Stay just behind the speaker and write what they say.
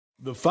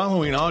The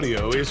following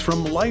audio is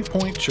from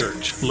LifePoint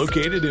Church,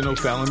 located in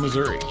O'Fallon,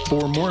 Missouri.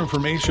 For more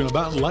information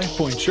about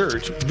LifePoint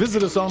Church,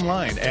 visit us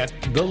online at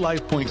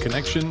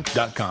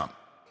thelifepointconnection.com.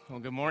 Well,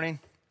 good morning.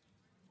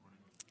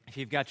 If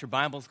you've got your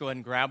Bibles, go ahead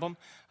and grab them.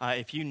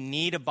 If you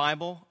need a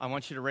Bible, I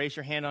want you to raise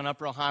your hand on up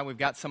real high. We've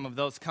got some of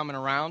those coming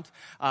around.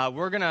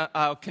 We're going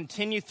to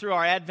continue through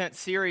our Advent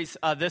series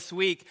this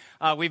week.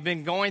 We've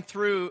been going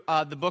through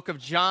the book of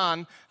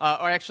John,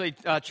 or actually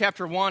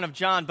chapter 1 of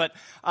John. But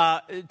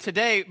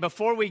today,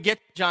 before we get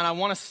to John, I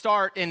want to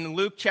start in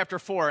Luke chapter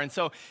 4. And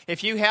so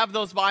if you have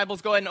those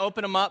Bibles, go ahead and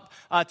open them up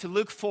to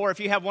Luke 4. If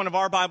you have one of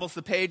our Bibles,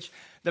 the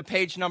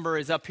page number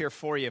is up here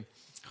for you.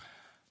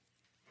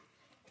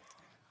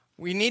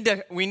 We need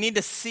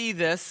to see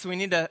this. We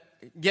need to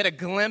get a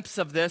glimpse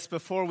of this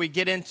before we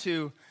get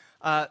into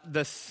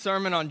the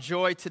sermon on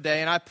joy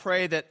today. And I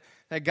pray that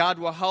God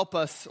will help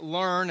us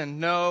learn and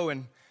know,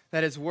 and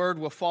that His Word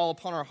will fall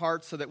upon our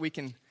hearts so that we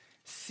can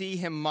see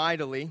Him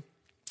mightily.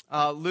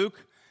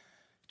 Luke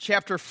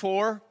chapter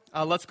 4,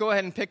 let's go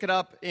ahead and pick it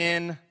up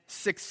in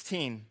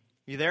 16.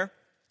 You there?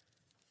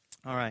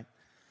 All right.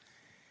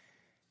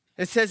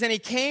 It says, "And he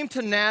came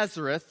to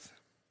Nazareth,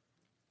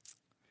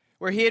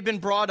 where he had been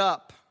brought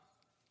up.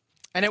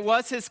 And it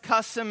was his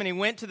custom, and he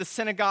went to the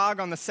synagogue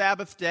on the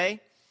Sabbath day,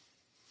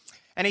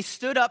 and he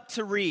stood up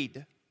to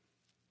read.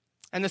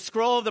 And the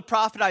scroll of the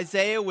prophet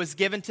Isaiah was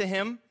given to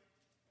him.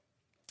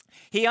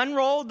 He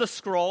unrolled the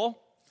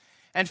scroll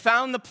and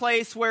found the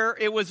place where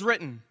it was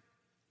written,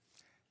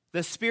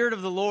 'The Spirit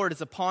of the Lord is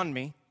upon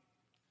me,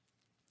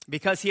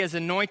 because he has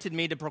anointed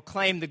me to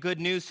proclaim the good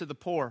news to the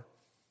poor.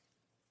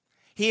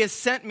 He has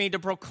sent me to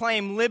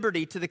proclaim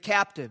liberty to the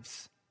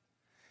captives,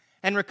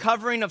 and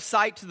recovering of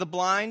sight to the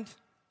blind,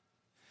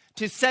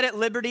 to set at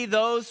liberty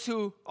those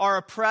who are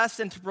oppressed,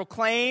 and to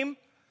proclaim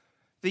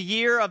the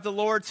year of the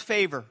Lord's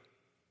favor.'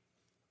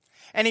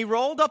 And he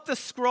rolled up the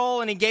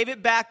scroll, and he gave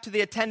it back to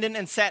the attendant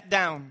and sat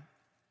down.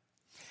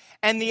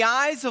 And the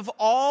eyes of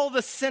all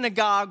the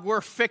synagogue were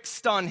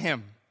fixed on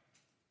him.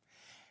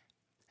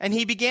 And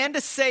he began to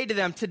say to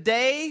them,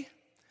 'Today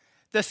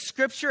the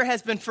scripture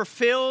has been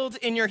fulfilled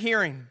in your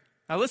hearing.'"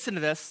 Now listen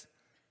to this.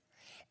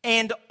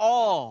 "And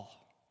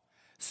all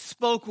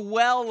spoke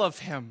well of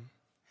him,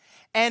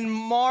 and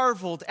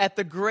marveled at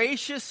the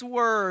gracious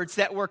words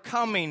that were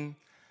coming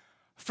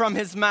from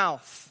his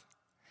mouth.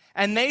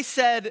 And they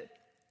said,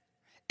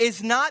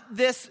 'Is not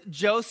this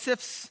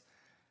Joseph's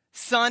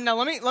son?'" Now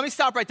let me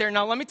stop right there.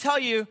 Now let me tell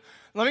you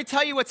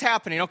what's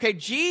happening. Okay,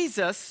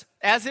 Jesus,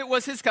 as it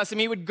was his custom,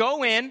 he would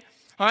go in.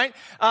 All right,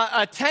 a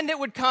attendant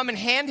would come and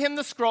hand him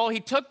the scroll. He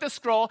took the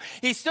scroll.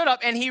 He stood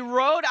up and he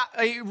read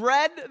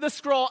the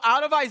scroll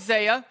out of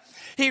Isaiah.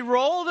 He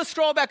rolled the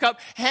scroll back up,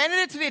 handed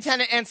it to the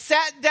attendant, and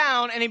sat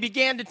down, and he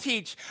began to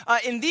teach.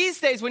 In these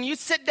days, when you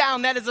sit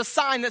down, that is a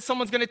sign that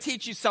someone's going to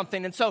teach you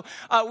something. And so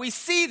we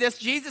see this,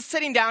 Jesus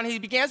sitting down, he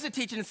begins to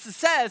teach, and it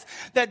says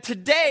that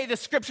today the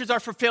scriptures are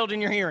fulfilled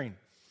in your hearing.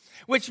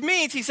 Which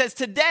means, he says,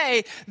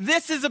 today,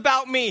 this is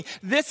about me.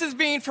 This is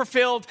being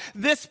fulfilled.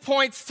 This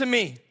points to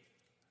me.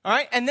 All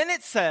right, and then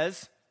it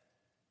says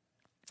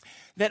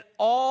that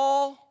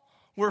all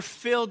were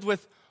filled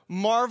with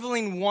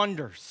marveling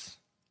wonders.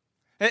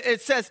 It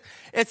says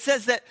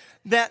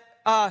that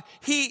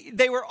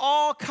they were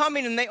all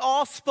coming, and they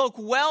all spoke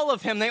well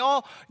of him. They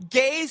all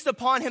gazed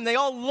upon him. They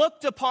all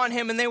looked upon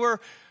him, and they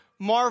were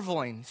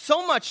marveling.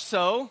 So much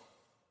so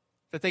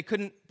that they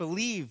couldn't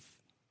believe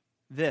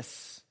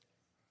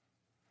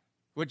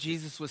what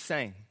Jesus was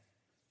saying.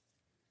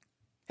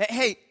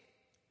 Hey,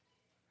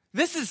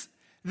 this is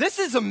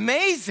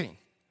amazing.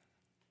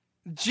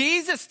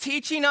 Jesus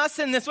teaching us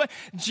in this way.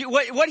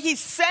 What he's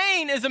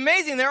saying is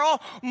amazing. They're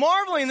all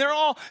marveling. They're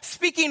all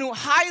speaking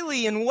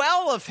highly and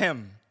well of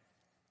him.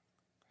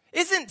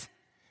 Isn't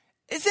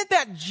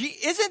that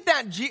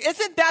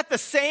the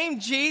same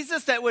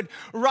Jesus that would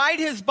ride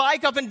his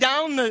bike up and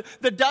down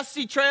the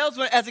dusty trails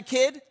as a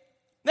kid?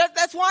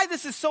 That's why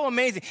this is so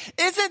amazing.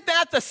 Isn't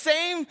that the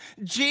same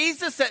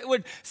Jesus that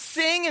would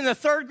sing in the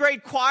third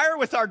grade choir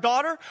with our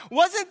daughter?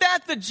 Wasn't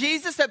that the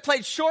Jesus that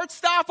played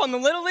shortstop on the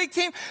Little League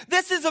team?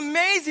 This is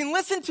amazing.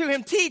 Listen to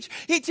him teach.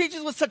 He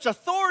teaches with such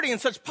authority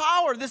and such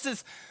power. This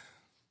is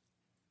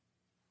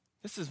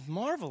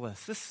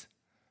marvelous. This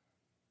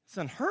is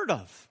unheard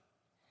of.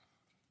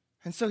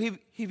 And so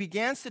he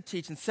begins to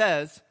teach and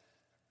says,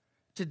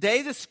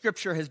 "Today the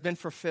scripture has been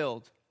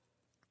fulfilled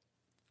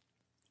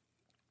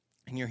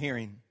in your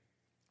hearing."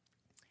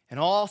 And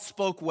all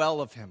spoke well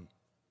of him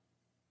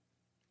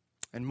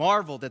and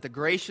marveled at the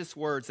gracious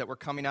words that were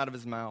coming out of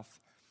his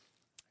mouth.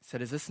 He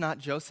said, "Is this not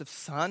Joseph's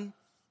son?"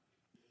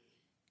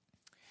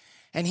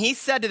 And he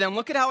said to them,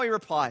 look at how he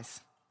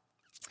replies.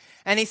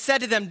 And he said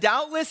to them,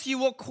 "Doubtless you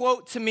will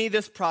quote to me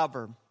this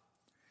proverb,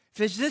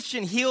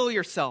 'Physician, heal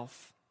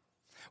yourself.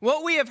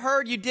 What we have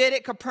heard you did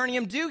at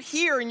Capernaum, do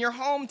here in your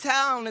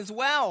hometown as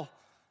well.'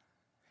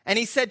 And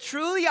he said,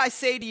 'Truly I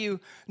say to you,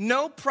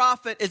 no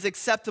prophet is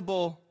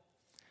acceptable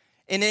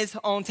in his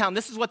own town.'"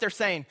 This is what they're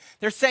saying.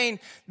 They're saying,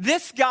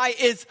 this guy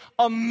is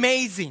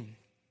amazing.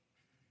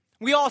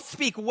 We all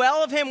speak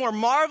well of him. We're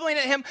marveling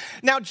at him.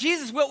 Now,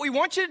 Jesus, what we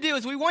want you to do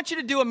is we want you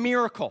to do a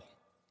miracle.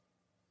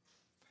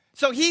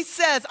 So he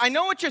says, I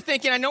know what you're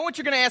thinking. I know what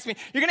you're going to ask me.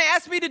 You're going to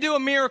ask me to do a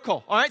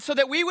miracle, all right, so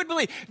that we would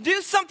believe.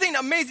 Do something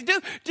amazing.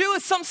 Do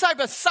some type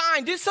of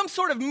sign. Do some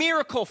sort of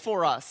miracle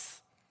for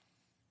us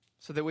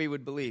so that we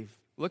would believe.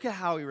 Look at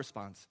how he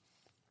responds.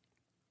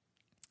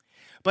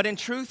 But in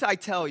truth, I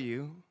tell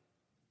you,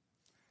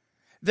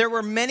 there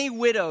were many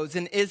widows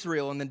in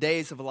Israel in the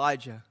days of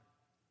Elijah,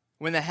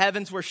 when the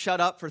heavens were shut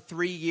up for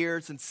 3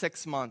 years and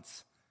 6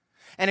 months,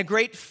 and a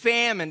great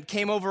famine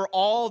came over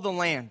all the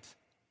land.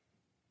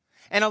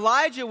 And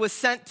Elijah was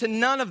sent to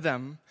none of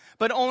them,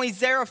 but only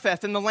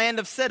Zarephath in the land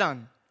of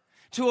Sidon,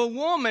 to a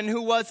woman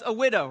who was a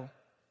widow.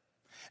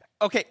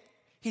 Okay,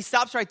 he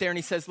stops right there and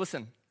he says,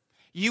 listen,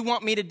 you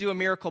want me to do a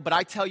miracle, but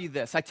I tell you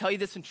this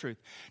in truth.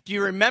 Do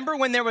you remember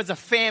when there was a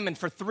famine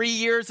for 3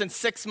 years and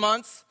 6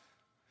 months?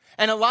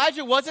 And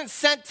Elijah wasn't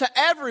sent to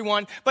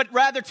everyone, but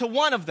rather to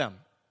one of them.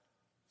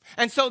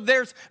 And so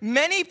there's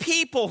many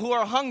people who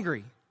are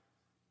hungry,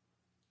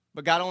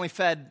 but God only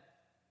fed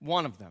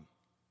one of them.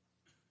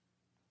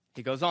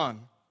 He goes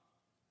on.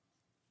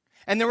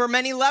 And there were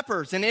many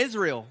lepers in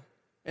Israel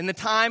in the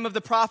time of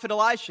the prophet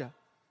Elisha.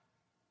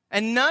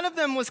 And none of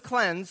them was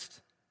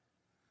cleansed,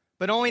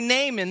 but only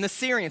Naaman the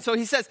Syrian. So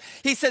he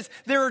says,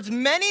 there was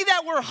many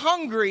that were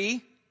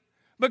hungry,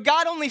 but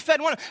God only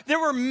fed one. There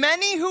were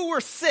many who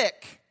were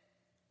sick,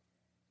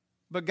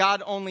 but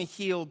God only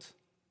healed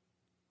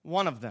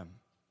one of them.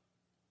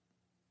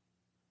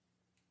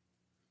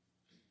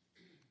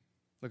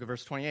 Look at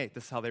verse 28.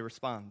 This is how they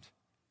respond.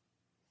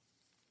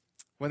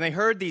 When they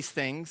heard these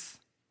things,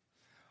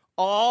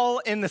 all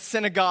in the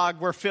synagogue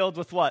were filled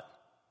with what?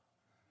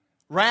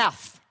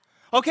 Wrath.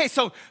 Okay,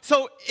 so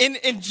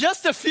in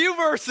just a few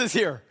verses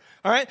here,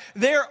 all right,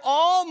 they're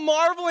all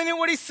marveling at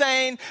what he's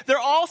saying. They're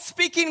all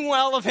speaking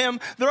well of him.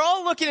 They're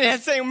all looking at him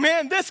saying,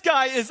 man, this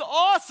guy is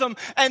awesome.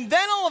 And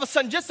then all of a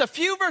sudden, just a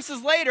few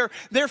verses later,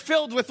 they're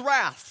filled with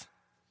wrath.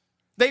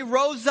 They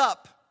rose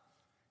up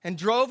and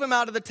drove him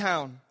out of the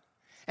town,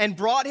 and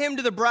brought him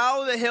to the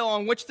brow of the hill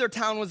on which their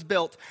town was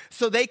built,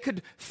 so they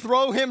could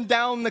throw him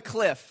down the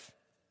cliff.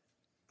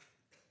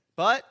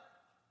 But,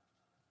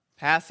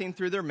 passing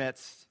through their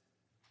midst,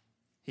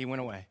 he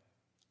went away.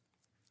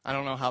 I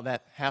don't know how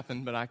that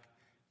happened, but I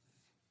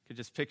could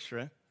just picture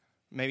it.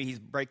 Maybe he's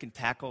breaking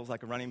tackles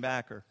like a running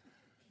back, or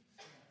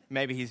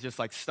maybe he's just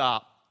like,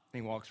 stop,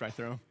 and he walks right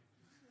through him.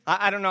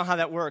 I don't know how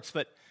that works,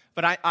 but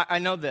I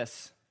know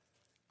this.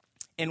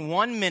 In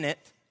 1 minute,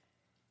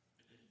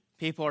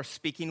 people are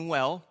speaking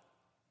well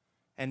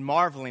and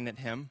marveling at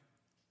him.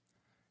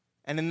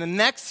 And in the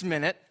next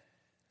minute,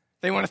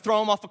 they want to throw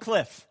him off a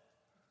cliff.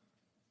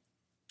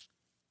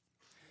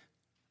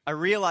 I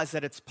realize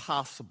that it's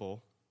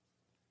possible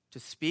to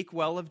speak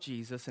well of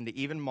Jesus and to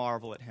even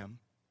marvel at him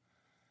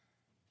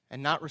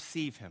and not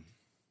receive him.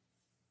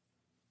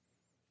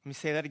 Let me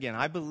say that again.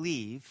 I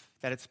believe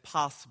that it's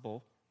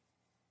possible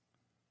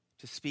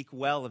to speak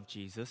well of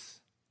Jesus,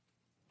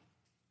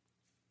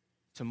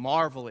 to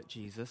marvel at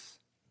Jesus,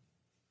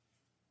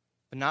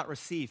 but not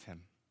receive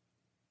him.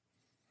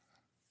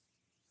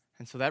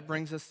 And so that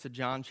brings us to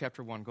John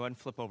chapter 1. Go ahead and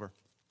flip over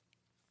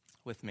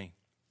with me.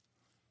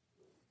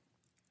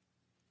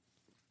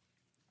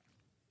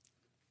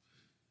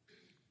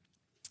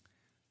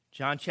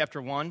 John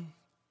chapter 1,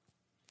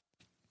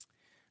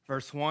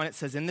 verse 1, it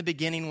says, in the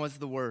beginning was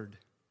the Word,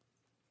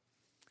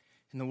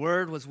 and the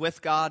Word was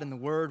with God, and the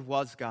Word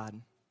was God.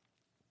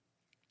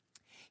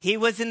 He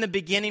was in the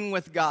beginning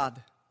with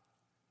God.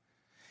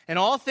 And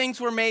all things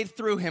were made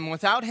through him.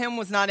 Without him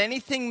was not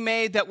anything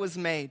made that was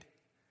made.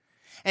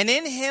 And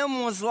in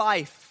him was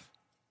life.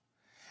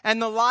 And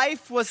the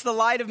life was the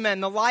light of men.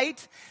 The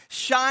light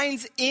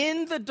shines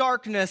in the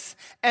darkness,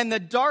 and the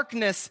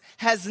darkness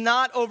has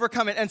not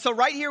overcome it. And so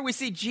right here we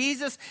see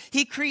Jesus.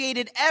 He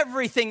created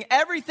everything.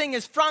 Everything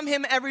is from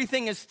him.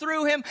 Everything is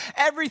through him.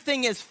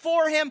 Everything is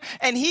for him.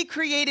 And he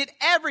created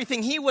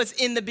everything. He was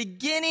in the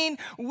beginning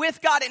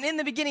with God. And in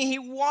the beginning he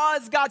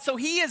was God. So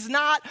he is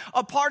not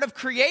a part of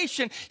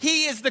creation.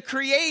 He is the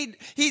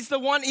He's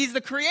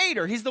the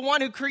creator. He's the one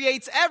who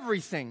creates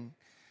everything.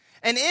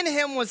 And in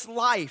him was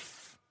life.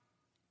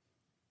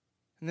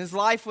 And his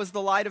life was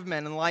the light of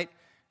men, and light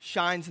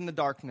shines in the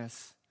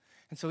darkness.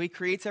 And so he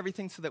creates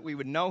everything so that we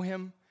would know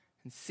him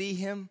and see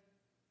him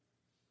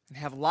and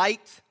have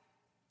light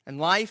and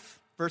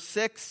life. Verse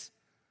 6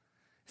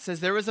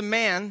 says, there was a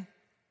man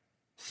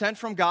sent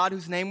from God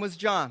whose name was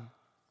John.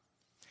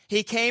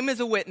 He came as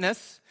a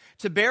witness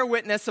to bear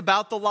witness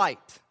about the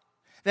light,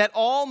 that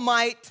all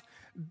might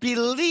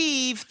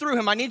believe through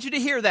him. I need you to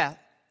hear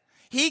that.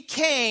 He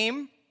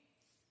came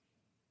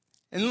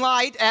in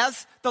light,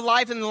 as the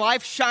life, and the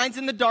life shines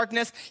in the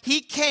darkness. He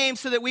came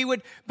so that we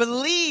would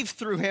believe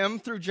through him,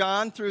 through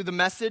John, through the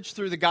message,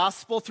 through the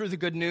gospel, through the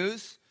good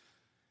news.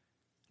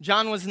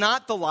 John was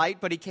not the light,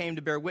 but he came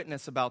to bear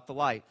witness about the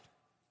light.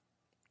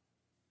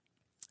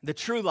 The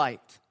true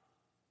light,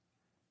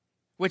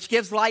 which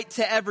gives light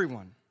to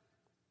everyone,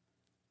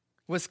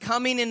 was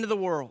coming into the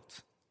world.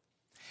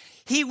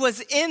 He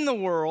was in the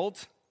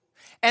world,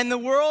 and the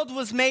world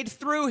was made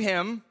through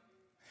him,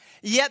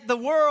 yet the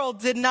world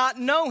did not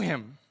know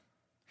him.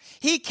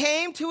 He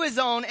came to his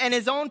own, and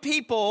his own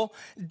people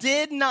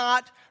did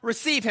not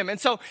receive him. And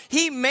so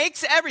he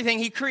makes everything.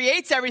 He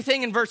creates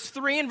everything. In verse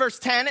 3 and verse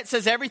 10, it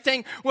says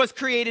everything was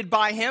created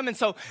by him. And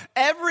so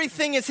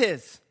everything is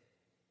his.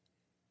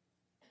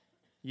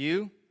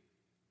 You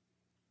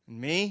and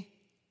me,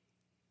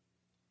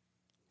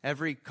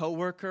 every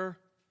coworker,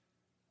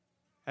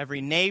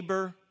 every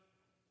neighbor,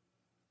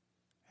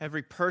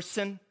 every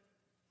person,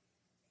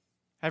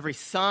 every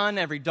son,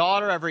 every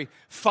daughter, every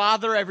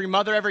father, every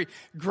mother, every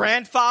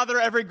grandfather,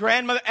 every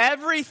grandmother,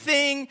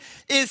 everything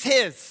is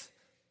his.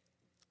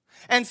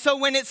 And so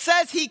when it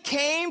says he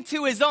came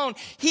to his own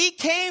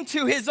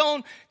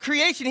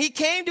creation. He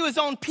came to his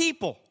own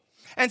people.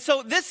 And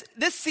so this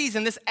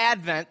season, this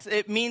Advent,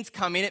 it means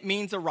coming, it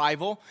means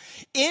arrival.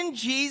 In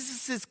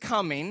Jesus'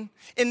 coming,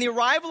 in the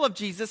arrival of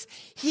Jesus,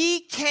 he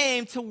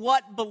came to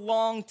what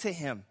belonged to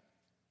him,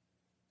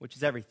 which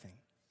is everything,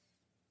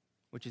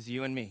 which is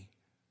you and me,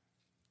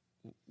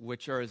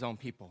 which are his own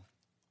people.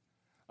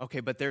 Okay,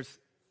 but there's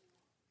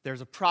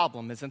a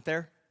problem, isn't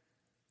there?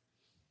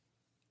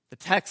 The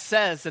text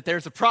says that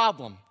there's a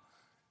problem.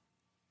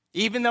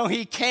 Even though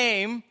he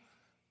came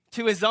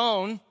to his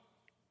own,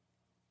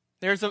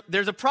 there's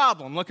a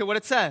problem. Look at what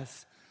it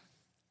says.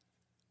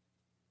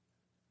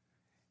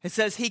 It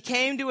says he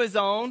came to his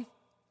own,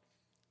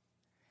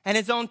 and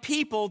his own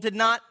people did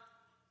not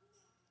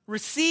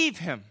receive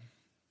him.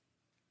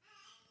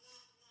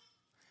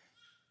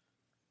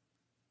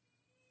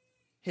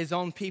 His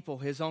own people,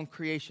 his own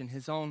creation,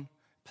 his own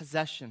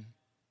possession.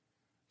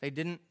 They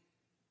didn't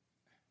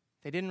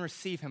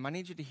receive him. I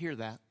need you to hear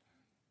that.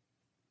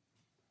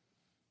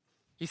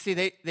 You see,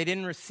 they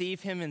didn't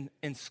receive him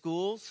in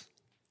schools.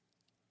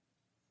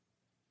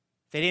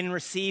 They didn't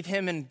receive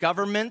him in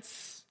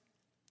governments.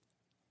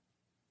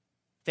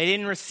 They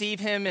didn't receive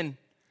him in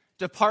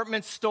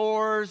department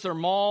stores or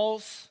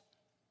malls.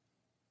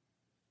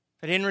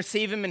 They didn't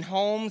receive him in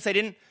homes.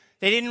 They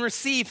didn't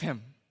receive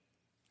him.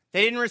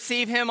 They didn't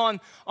receive him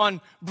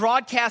on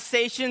broadcast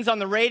stations, on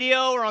the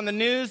radio, or on the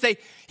news.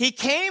 He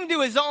came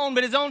to his own,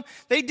 but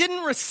they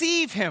didn't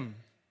receive him.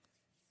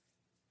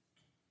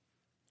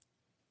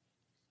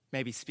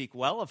 Maybe speak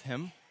well of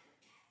him.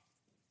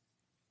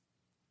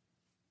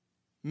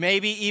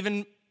 Maybe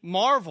even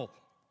marvel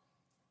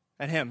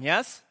at him,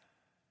 yes?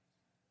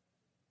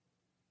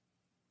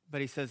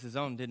 But he says his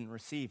own didn't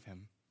receive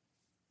him.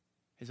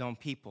 His own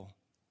people,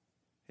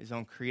 his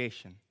own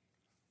creation.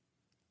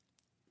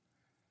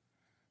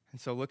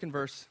 And so look in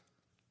verse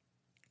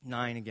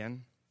 9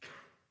 again.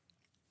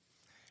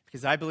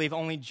 Because I believe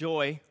only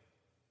joy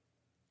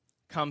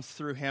comes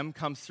through him,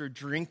 comes through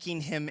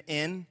drinking him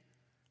in,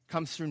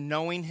 comes through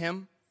knowing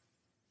him.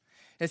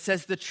 It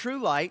says the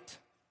true light,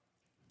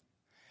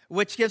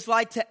 which gives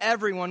light to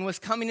everyone, was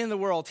coming in the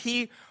world.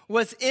 He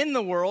was in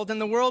the world,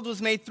 and the world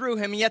was made through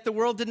him, and yet the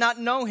world did not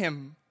know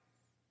him.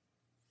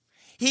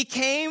 He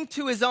came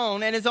to his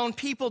own, and his own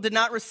people did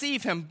not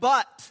receive him,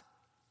 but...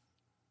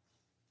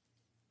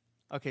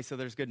 Okay, so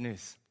there's good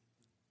news,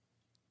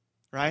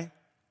 right?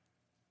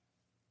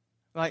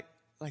 Like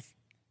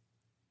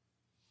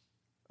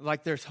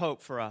there's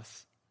hope for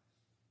us.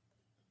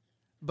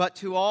 But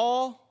to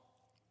all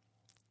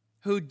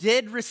who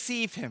did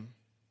receive him,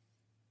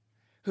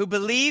 who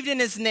believed in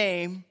his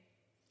name,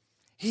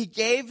 he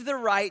gave the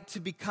right to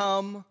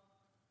become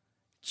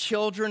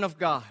children of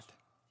God,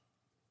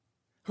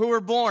 who were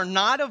born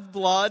not of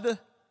blood,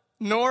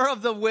 nor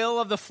of the will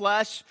of the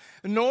flesh,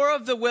 nor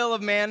of the will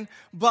of man,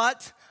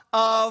 but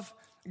of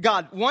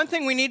God. One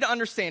thing we need to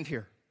understand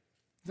here,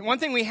 one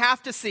thing we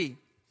have to see,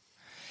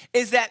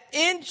 is that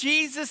in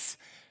Jesus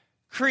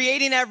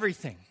creating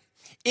everything,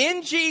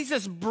 in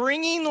Jesus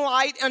bringing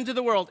light into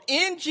the world,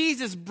 in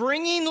Jesus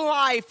bringing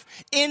life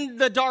in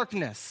the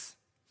darkness,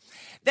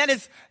 that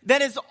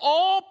is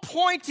all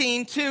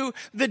pointing to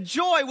the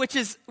joy which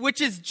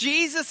is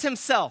Jesus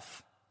himself.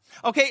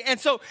 Okay, and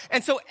so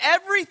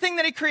everything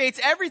that he creates,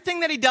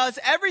 everything that he does,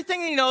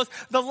 everything that he knows,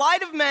 the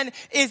light of men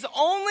is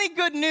only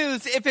good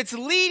news if it's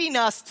leading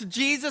us to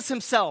Jesus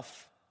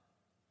himself.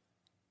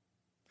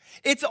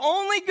 It's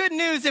only good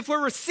news if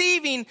we're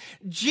receiving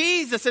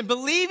Jesus and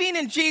believing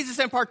in Jesus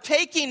and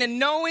partaking and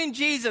knowing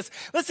Jesus.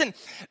 Listen,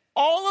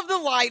 all of the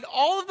light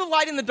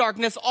in the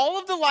darkness, all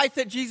of the life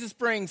that Jesus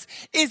brings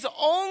is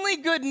only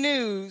good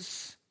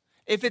news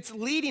if it's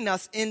leading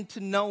us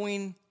into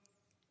knowing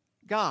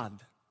God.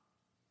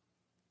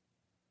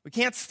 We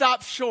can't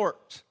stop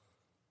short.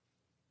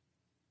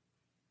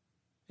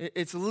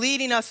 It's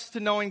leading us to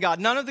knowing God.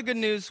 None of the good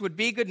news would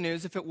be good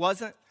news if it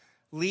wasn't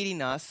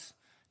leading us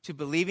to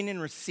believing and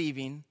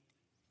receiving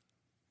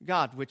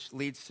God, which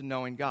leads to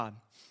knowing God.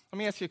 Let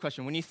me ask you a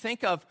question. When you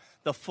think of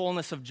the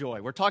fullness of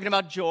joy, we're talking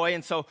about joy,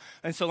 and so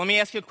let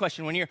me ask you a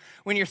question. When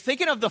you're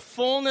thinking of the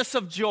fullness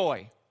of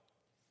joy,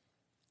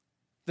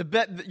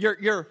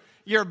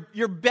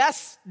 your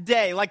best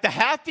day, like the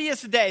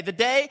happiest day, the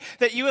day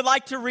that you would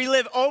like to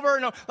relive over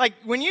and over, like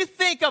when you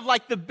think of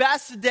like the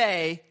best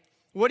day,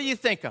 what do you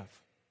think of?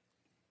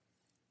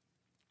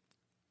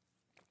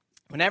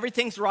 when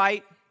everything's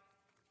right,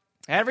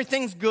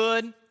 everything's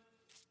good,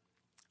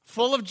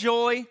 full of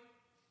joy,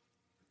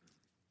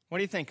 what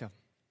do you think of?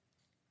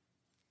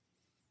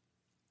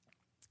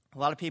 A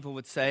lot of people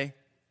would say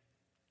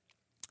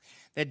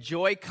that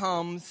joy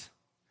comes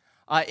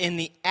in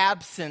the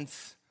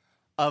absence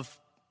of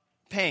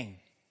pain.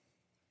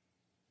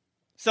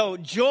 So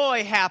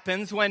joy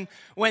happens when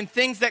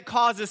things that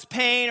cause us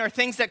pain or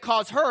things that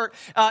cause hurt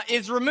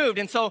is removed.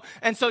 And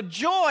so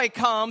joy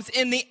comes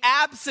in the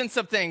absence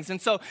of things.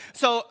 And so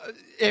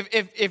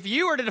if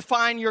you were to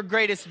define your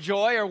greatest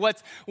joy or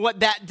what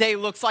that day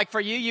looks like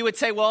for you, you would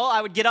say, well,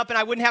 I would get up and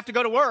I wouldn't have to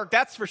go to work,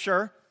 that's for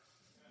sure.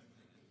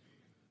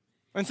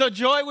 And so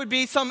joy would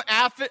be some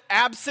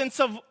absence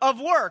of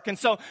work. And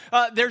so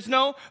there's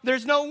no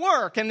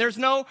work and there's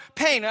no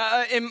pain.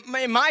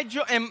 In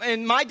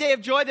my day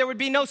of joy, there would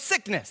be no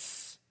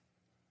sickness.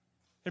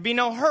 There'd be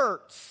no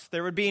hurts.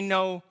 There would be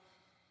no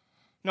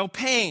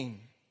pain.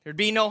 There'd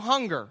be no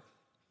hunger.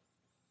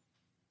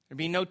 There'd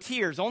be no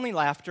tears, only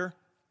laughter.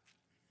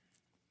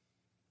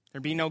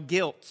 There'd be no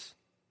guilt.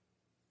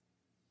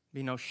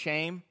 There'd be no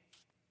shame.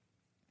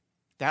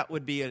 That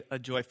would be a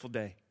joyful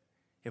day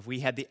if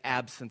we had the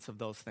absence of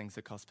those things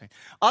that cause pain.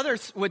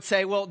 Others would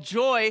say, well,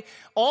 joy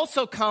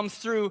also comes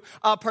through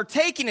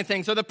partaking in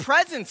things or the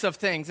presence of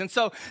things. And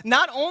so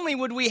not only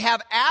would we have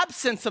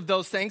absence of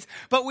those things,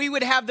 but we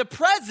would have the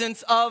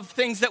presence of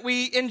things that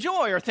we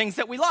enjoy or things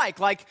that we like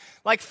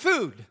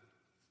food.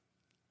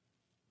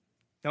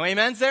 No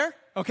amens there?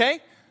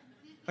 Okay.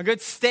 A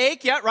good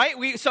steak, yeah, right?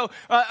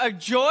 A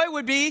joy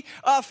would be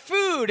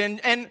food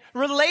and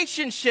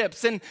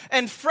relationships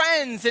and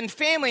friends and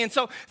family. And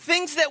so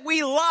things that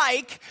we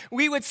like,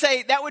 we would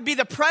say that would be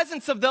the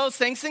presence of those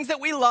things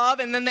that we love,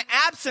 and then the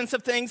absence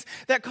of things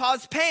that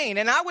cause pain.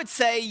 And I would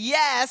say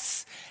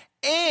yes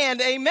and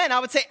amen.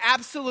 I would say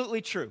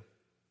absolutely true.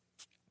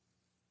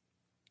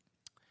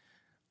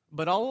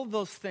 But all of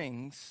those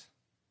things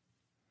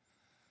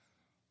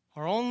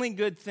are only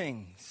good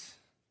things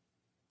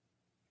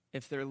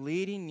if they're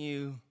leading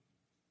you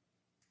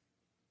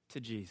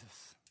to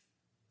Jesus.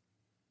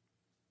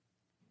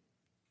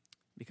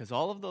 Because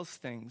all of those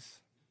things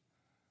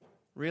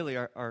really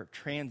are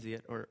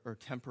transient or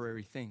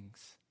temporary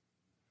things.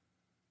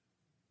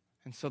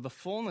 And so the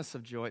fullness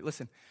of joy,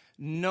 listen,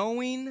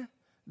 knowing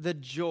the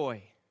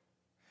joy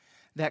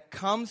that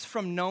comes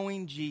from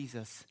knowing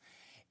Jesus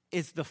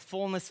is the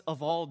fullness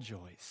of all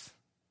joys.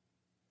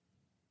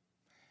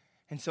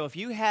 And so if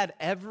you had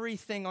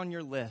everything on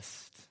your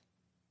list,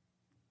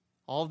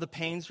 all of the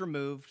pains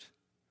removed,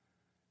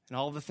 and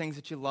all of the things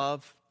that you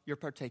love, you're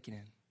partaking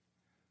in.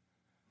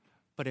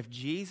 But if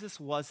Jesus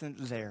wasn't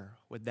there,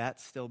 would that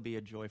still be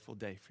a joyful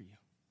day for you?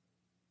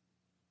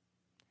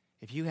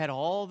 If you had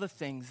all the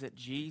things that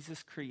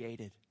Jesus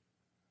created,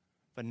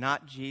 but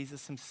not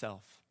Jesus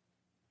himself,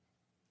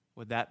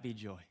 would that be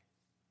joy?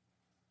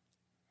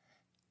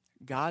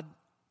 God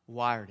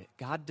wired it.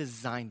 God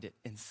designed it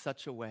in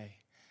such a way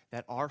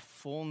that our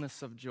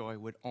fullness of joy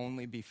would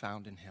only be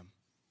found in him.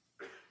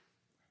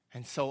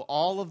 And so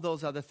all of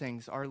those other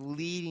things are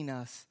leading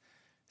us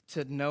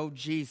to know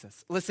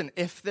Jesus. Listen,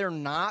 if they're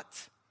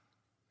not,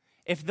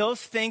 if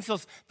those things,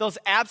 those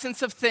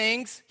absence of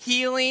things,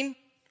 healing,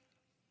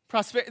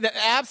 prosperity, the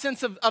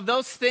absence of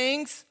those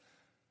things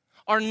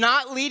are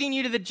not leading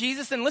you to the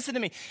Jesus, then listen to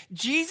me.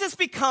 Jesus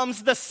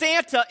becomes the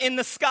Santa in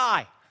the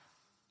sky.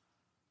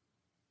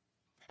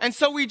 And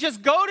so we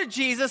just go to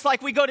Jesus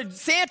like we go to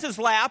Santa's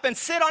lap and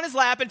sit on his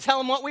lap and tell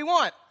him what we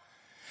want.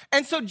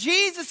 And so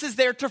Jesus is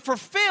there to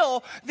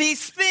fulfill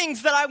these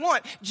things that I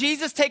want.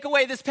 Jesus, take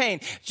away this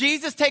pain.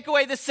 Jesus, take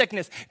away this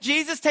sickness.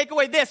 Jesus, take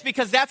away this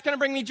because that's going to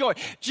bring me joy.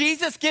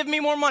 Jesus, give me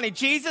more money.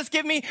 Jesus,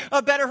 give me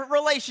better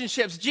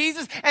relationships.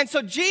 Jesus, and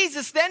so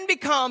Jesus then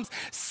becomes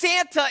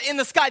Santa in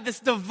the sky, this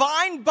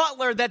divine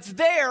butler that's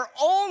there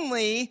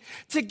only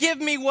to give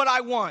me what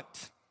I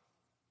want.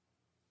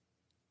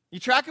 You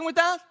tracking with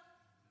that?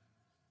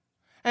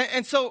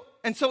 And so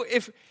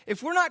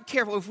if we're not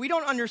careful, if we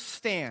don't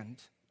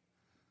understand,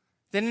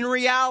 then in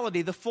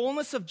reality, the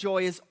fullness of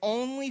joy is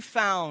only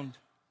found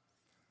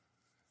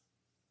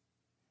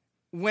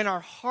when our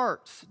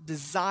hearts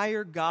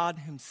desire God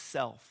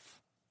himself.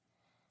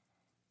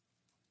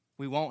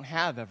 We won't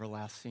have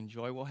everlasting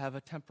joy. We'll have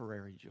a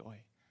temporary joy,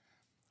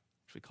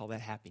 which we call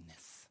that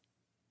happiness.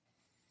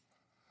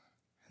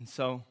 And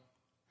so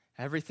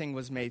everything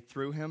was made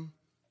through him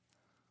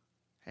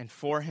and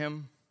for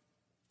him.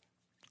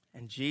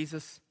 And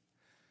Jesus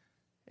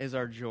is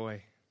our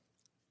joy.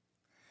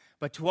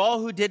 But to all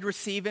who did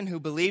receive him, who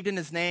believed in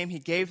his name, he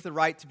gave the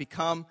right to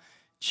become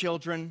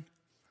children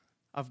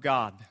of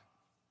God.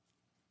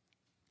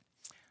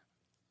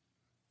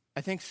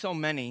 I think so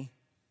many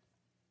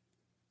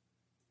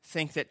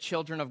think that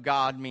children of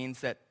God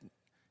means that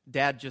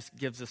dad just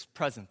gives us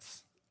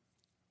presents.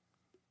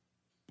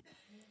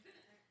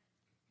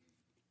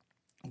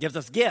 Gives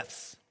us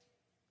gifts.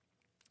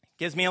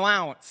 Gives me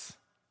allowance.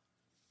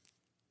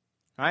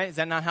 Right? Is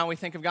that not how we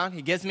think of God?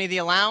 He gives me the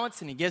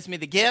allowance, and he gives me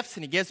the gifts,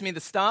 and he gives me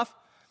the stuff.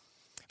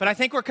 But I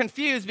think we're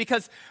confused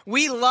because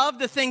we love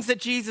the things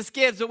that Jesus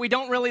gives, but we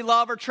don't really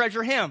love or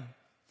treasure him.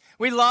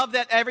 We love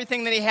that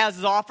everything that he has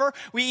to offer.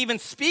 We even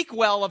speak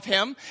well of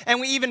him, and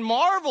we even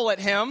marvel at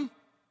him.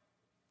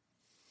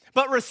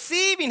 But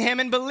receiving him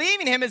and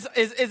believing him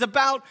is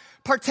about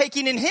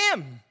partaking in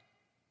him,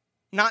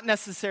 not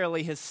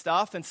necessarily his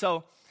stuff. And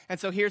so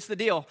here's the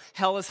deal.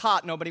 Hell is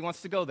hot. Nobody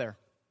wants to go there.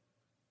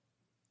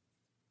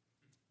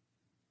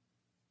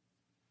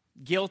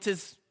 Guilt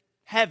is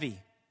heavy.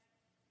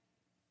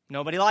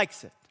 Nobody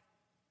likes it.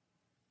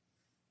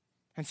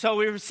 And so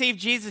we receive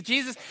Jesus.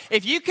 Jesus,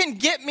 if you can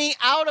get me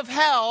out of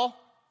hell,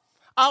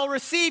 I'll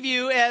receive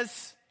you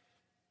as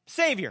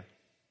Savior.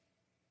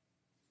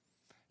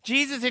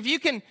 Jesus, if you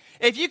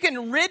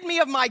can rid me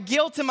of my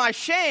guilt and my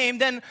shame,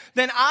 then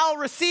I'll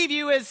receive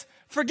you as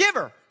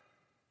forgiver.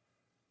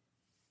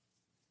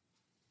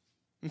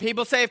 And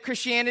people say if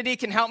Christianity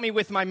can help me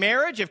with my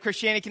marriage, if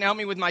Christianity can help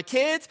me with my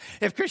kids,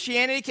 if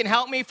Christianity can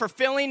help me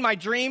fulfilling my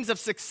dreams of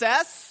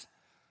success,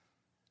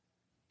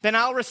 then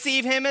I'll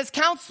receive him as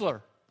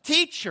counselor,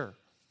 teacher,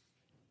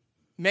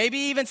 maybe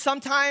even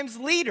sometimes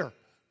leader.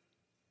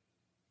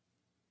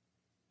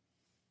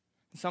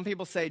 Some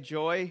people say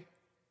joy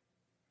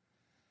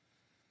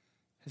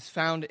is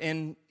found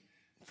in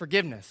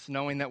forgiveness,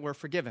 knowing that we're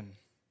forgiven.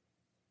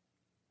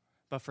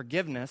 But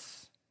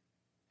forgiveness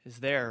is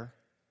there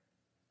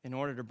in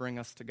order to bring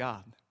us to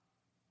God.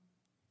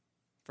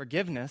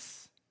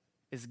 Forgiveness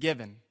is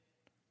given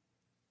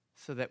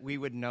so that we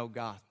would know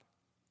God.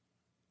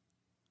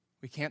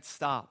 We can't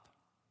stop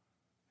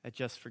at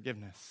just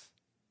forgiveness.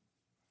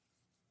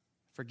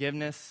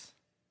 Forgiveness,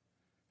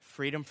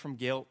 freedom from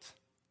guilt,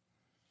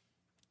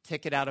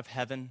 ticket out of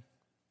heaven.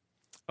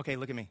 Okay,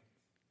 look at me.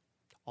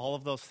 All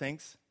of those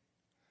things.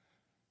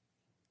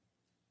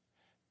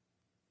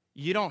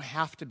 You don't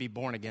have to be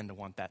born again to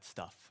want that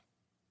stuff.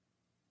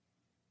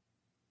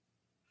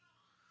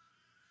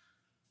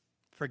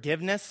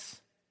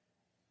 Forgiveness,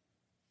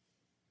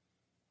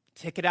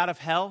 ticket out of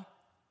hell.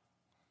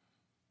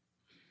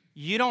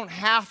 You don't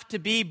have to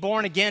be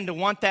born again to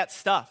want that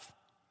stuff.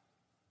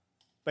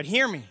 But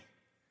hear me.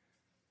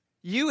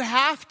 You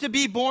have to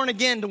be born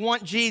again to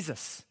want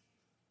Jesus.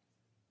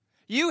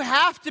 You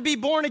have to be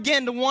born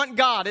again to want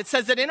God. It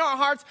says that in our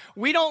hearts,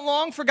 we don't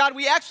long for God.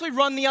 We actually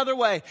run the other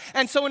way.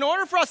 And so in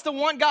order for us to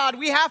want God,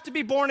 we have to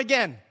be born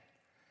again.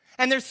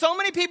 And there's so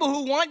many people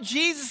who want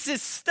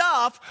Jesus'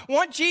 stuff,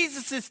 want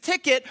Jesus'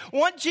 ticket,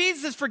 want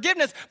Jesus'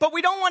 forgiveness, but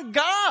we don't want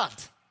God,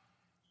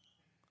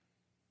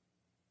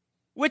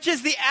 which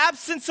is the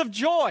absence of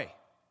joy.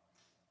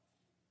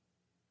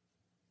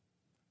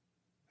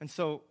 And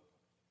so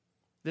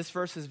this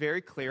verse is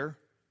very clear.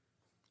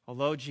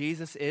 Although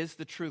Jesus is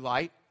the true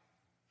light,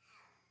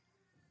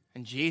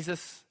 and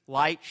Jesus'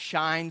 light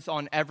shines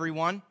on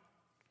everyone,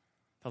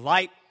 the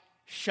light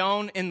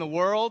shone in the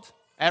world,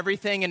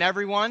 everything and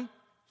everyone.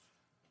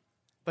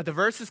 But the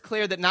verse is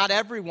clear that not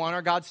everyone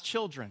are God's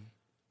children.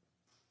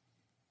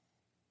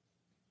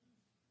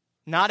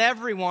 Not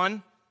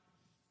everyone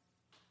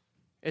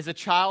is a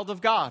child of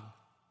God.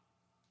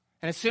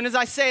 And as soon as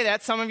I say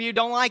that, some of you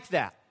don't like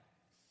that.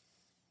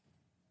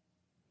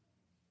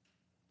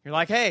 You're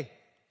like, hey,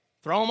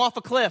 throw him off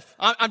a cliff.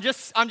 I'm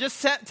just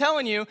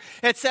telling you,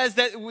 it says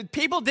that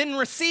people didn't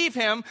receive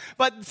him,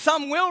 but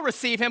some will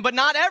receive him, but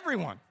not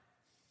everyone.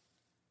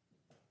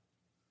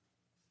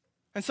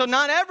 And so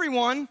not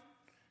everyone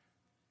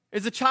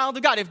is a child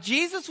of God. If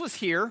Jesus was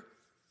here,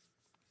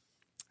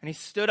 and he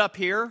stood up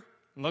here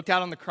and looked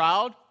out on the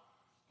crowd,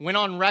 went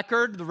on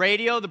record, the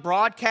radio, the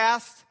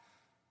broadcast,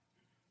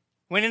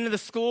 went into the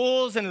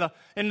schools, into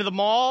the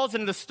malls,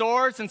 into the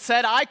stores, and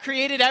said, I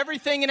created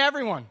everything and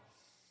everyone.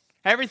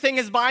 Everything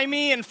is by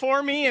me and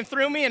for me and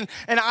through me, and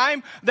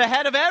I'm the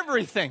head of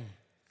everything.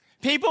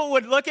 People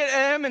would look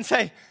at him and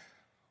say,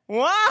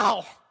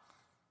 wow,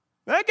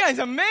 that guy's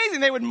amazing.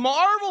 They would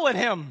marvel at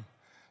him,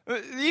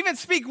 even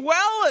speak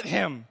well at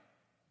him.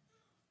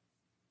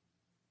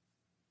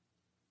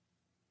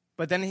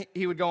 But then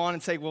he would go on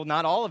and say, well,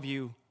 not all of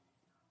you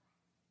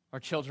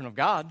are children of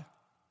God.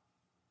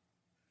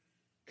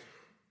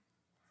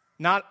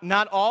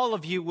 Not all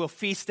of you will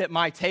feast at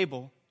my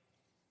table.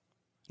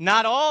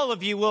 Not all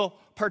of you will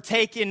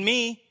partake in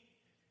me.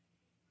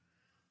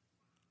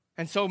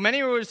 And so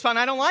many would respond,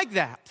 I don't like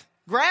that.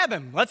 Grab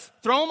him. Let's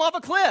throw him off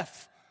a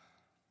cliff.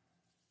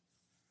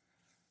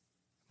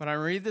 When I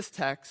read this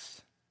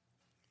text,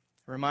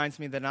 it reminds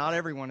me that not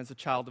everyone is a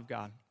child of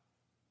God.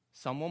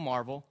 Some will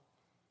marvel.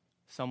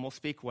 Some will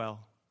speak well.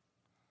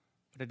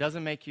 But it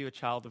doesn't make you a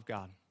child of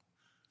God.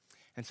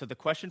 And so the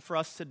question for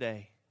us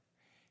today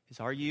is,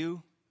 are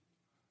you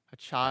a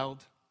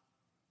child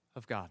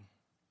of God?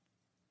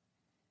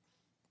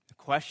 The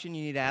question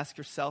you need to ask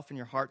yourself in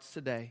your hearts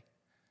today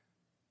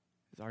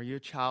is, are you a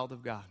child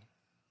of God?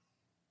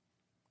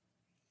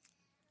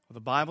 Well,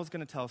 the Bible's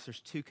going to tell us there's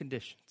two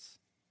conditions.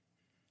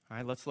 All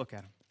right, let's look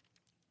at them.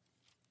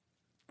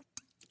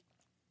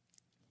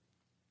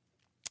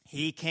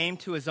 He came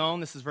to his own,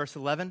 this is verse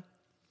 11,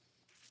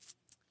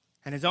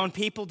 and his own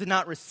people did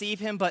not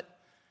receive him, but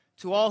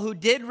to all who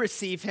did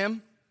receive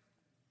him,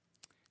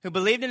 who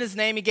believed in his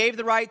name, he gave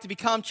the right to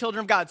become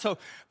children of God. So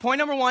point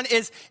number one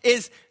is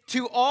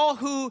to all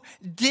who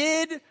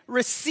did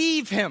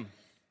receive him.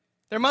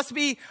 There must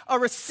be a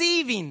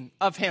receiving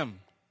of him.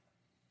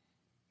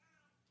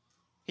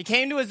 He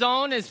came to his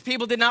own, his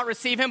people did not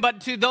receive him,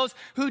 but to those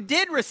who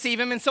did receive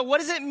him. And so what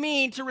does it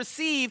mean to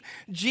receive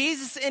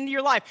Jesus into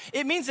your life?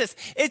 It means this.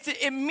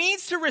 It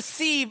means to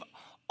receive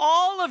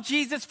all of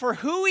Jesus for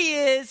who he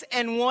is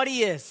and what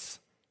he is.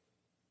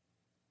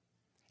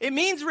 It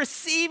means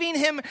receiving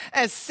him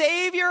as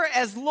Savior,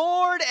 as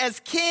Lord, as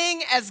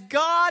King, as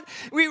God.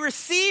 We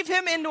receive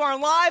him into our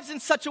lives in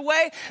such a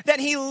way that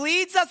he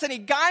leads us and he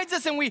guides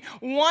us and we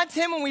want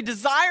him and we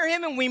desire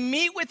him and we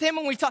meet with him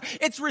and we talk.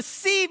 It's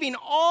receiving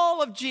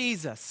all of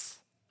Jesus.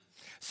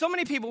 So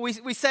many people, we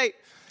say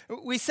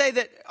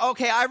that,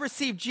 okay, I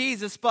received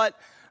Jesus, but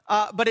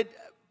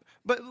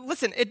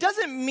listen, it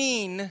doesn't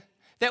mean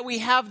that we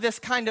have this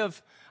kind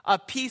of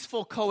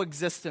peaceful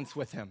coexistence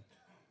with him,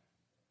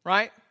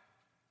 right?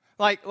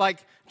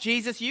 Like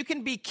Jesus, you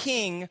can be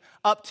king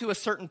up to a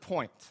certain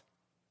point.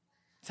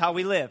 It's how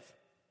we live,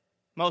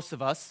 most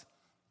of us.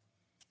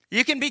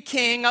 You can be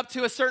king up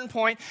to a certain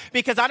point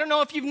because I don't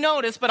know if you've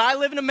noticed, but I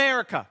live in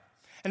America.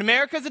 And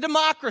America is a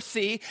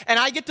democracy, and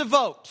I get to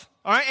vote.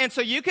 All right, and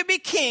so you could be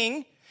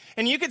king,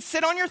 and you could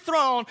sit on your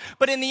throne,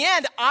 but in the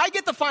end, I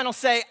get the final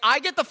say, I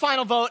get the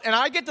final vote, and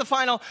I get the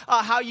final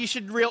how you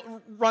should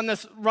run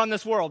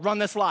this world, run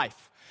this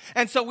life.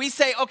 And so we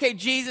say, okay,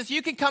 Jesus,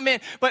 you can come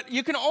in, but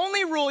you can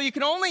only rule, you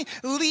can only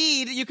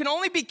lead, you can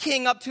only be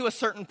king up to a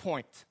certain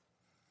point.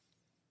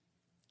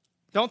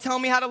 Don't tell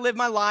me how to live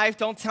my life.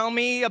 Don't tell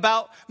me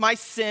about my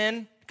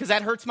sin, because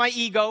that hurts my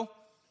ego.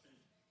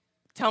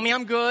 Tell me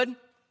I'm good.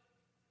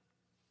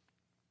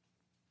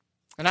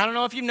 And I don't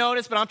know if you've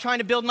noticed, but I'm trying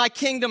to build my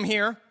kingdom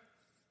here.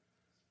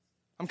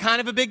 I'm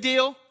kind of a big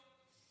deal.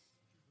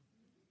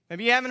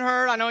 Maybe you haven't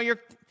heard. I know you're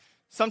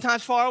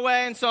sometimes far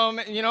away, and so,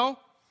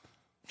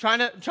 trying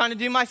to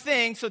do my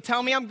thing. So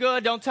tell me I'm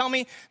good. Don't tell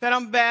me that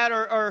I'm bad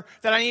or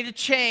that I need to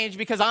change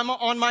because I'm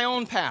on my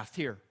own path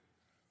here.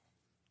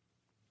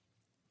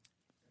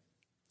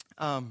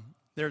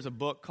 There's a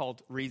book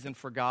called Reason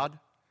for God.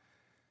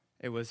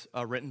 It was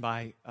written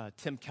by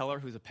Tim Keller,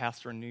 who's a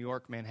pastor in New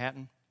York,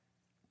 Manhattan.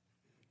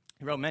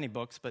 He wrote many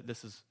books, but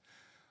this is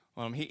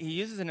one of them. He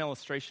uses an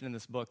illustration in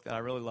this book that I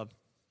really love.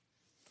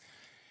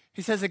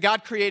 He says that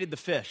God created the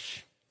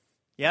fish.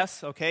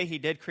 Yes, okay, he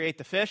did create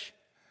the fish.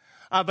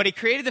 But he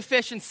created the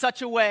fish in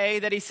such a way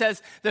that he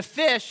says the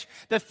fish,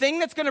 the thing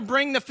that's going to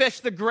bring the fish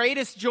the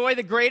greatest joy,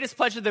 the greatest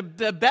pleasure,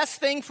 the best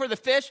thing for the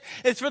fish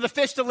is for the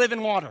fish to live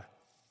in water.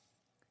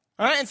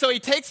 All right, and so he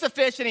takes the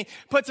fish and he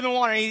puts him in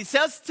water. And he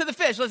says to the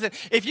fish, listen,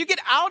 if you get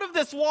out of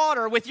this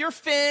water with your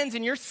fins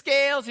and your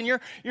scales and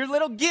your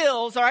little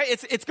gills, all right,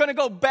 it's going to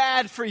go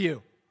bad for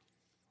you.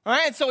 All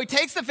right, and so he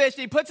takes the fish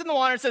and he puts it in the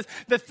water and says,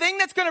 the thing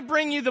that's going to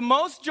bring you the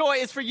most joy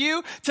is for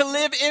you to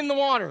live in the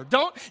water.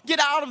 Don't get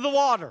out of the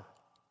water.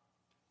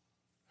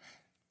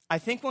 I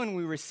think when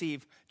we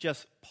receive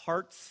just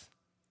parts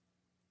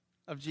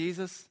of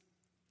Jesus,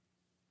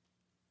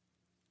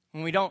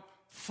 when we don't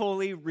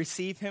fully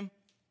receive him,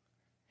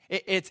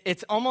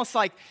 it's almost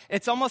like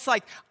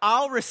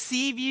I'll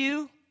receive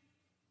you,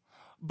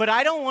 but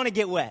I don't want to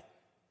get wet.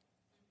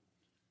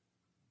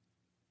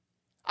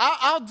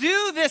 I'll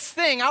do this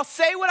thing. I'll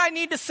say what I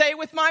need to say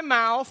with my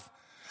mouth.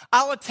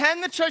 I'll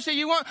attend the church that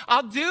you want.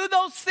 I'll do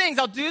those things.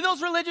 I'll do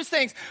those religious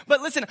things.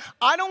 But listen,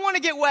 I don't want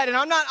to get wet, and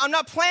I'm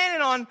not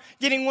planning on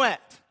getting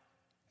wet.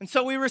 And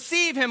so we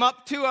receive him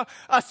up to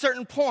a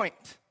certain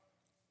point.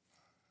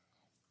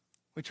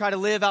 We try to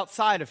live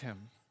outside of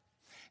him.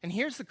 And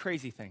here's the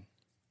crazy thing.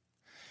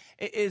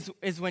 Is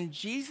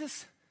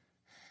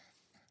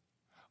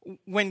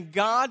when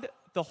God,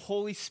 the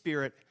Holy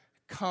Spirit,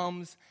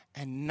 comes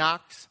and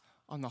knocks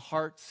on the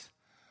hearts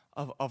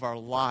of our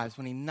lives,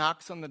 when he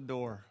knocks on the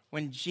door,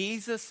 when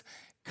Jesus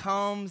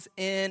comes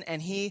in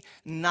and he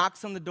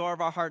knocks on the door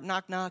of our heart,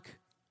 knock, knock.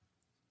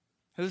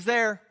 Who's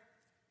there?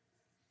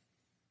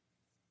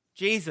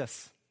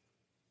 Jesus.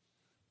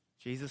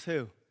 Jesus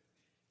who?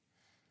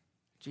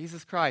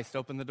 Jesus Christ,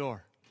 open the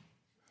door.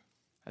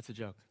 That's a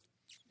joke.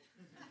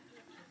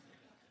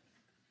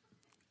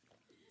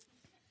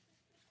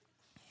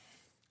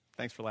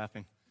 Thanks for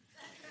laughing.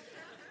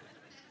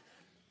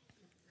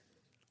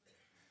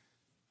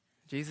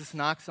 Jesus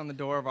knocks on the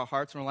door of our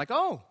hearts and we're like,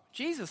 oh,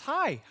 Jesus,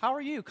 hi, how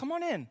are you? Come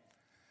on in.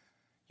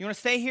 You want to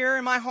stay here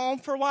in my home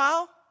for a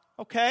while?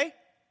 Okay.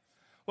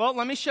 Well,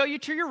 let me show you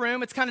to your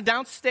room. It's kind of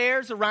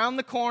downstairs around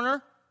the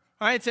corner.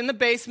 All right, it's in the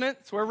basement.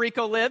 It's where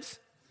Rico lives.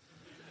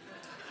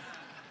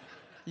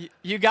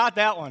 You got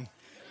that one.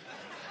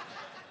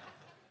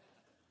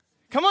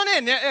 Come on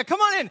in. Come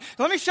on in.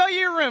 Let me show you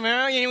your room.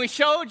 And we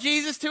show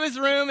Jesus to his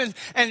room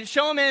and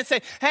show him in and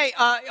say, hey,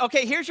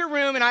 okay, here's your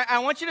room, and I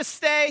want you to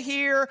stay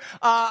here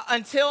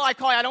until I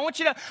call you. I don't want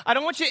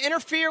you to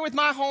interfere with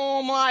my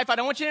home life. I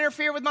don't want you to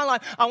interfere with my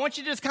life. I want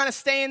you to just kind of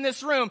stay in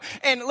this room.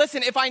 And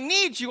listen, if I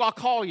need you, I'll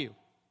call you.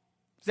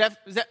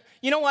 Is that,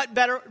 you know what,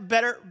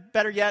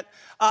 better yet?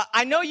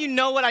 I know you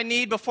know what I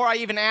need before I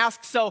even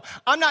ask, so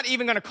I'm not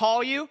even going to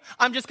call you.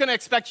 I'm just going to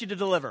expect you to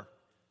deliver.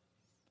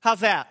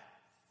 How's that?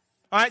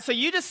 All right, so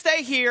you just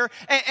stay here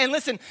and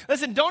listen,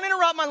 don't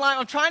interrupt my life.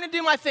 I'm trying to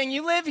do my thing.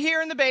 You live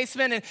here in the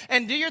basement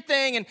and do your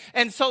thing.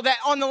 And so that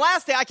on the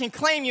last day, I can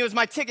claim you as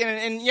my ticket.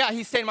 And yeah,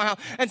 he stayed in my house.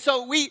 And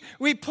so we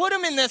put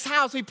him in this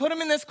house. We put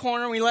him in this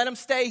corner, and we let him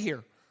stay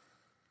here.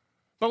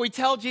 But we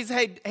tell Jesus,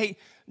 hey,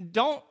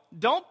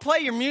 don't play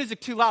your music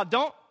too loud.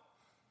 Don't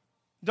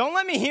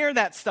let me hear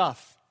that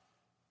stuff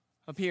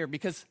up here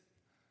because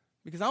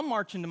I'm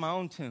marching to my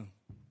own tune.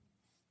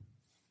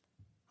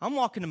 I'm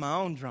walking to my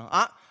own drum.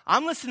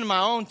 I'm listening to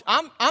my own,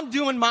 I'm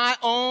doing my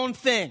own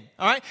thing,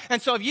 all right?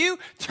 And so if you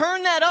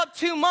turn that up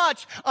too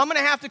much, I'm going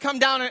to have to come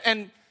down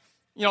and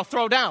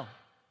throw down.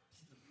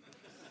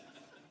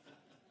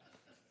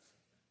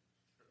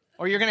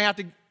 Or you're going to have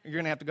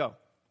to go.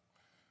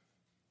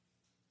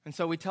 And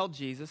so we tell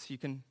Jesus, you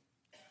can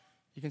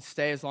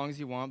stay as long as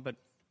you want, but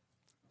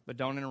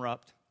don't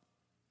interrupt.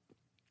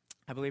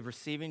 I believe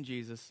receiving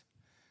Jesus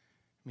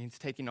means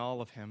taking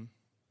all of him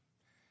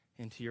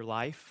into your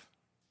life,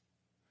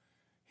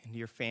 into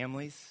your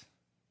families,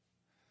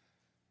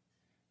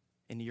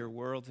 into your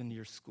worlds, into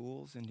your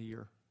schools, into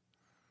your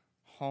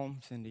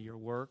homes, into your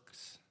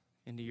works,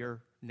 into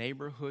your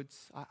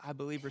neighborhoods. I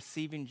believe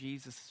receiving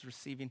Jesus is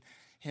receiving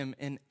him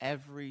in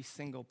every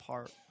single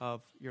part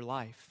of your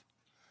life.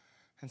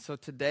 And so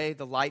today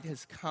the light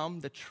has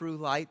come, the true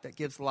light that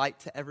gives light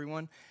to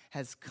everyone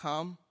has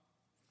come.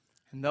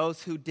 And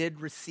those who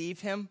did receive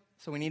him,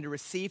 so we need to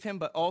receive him,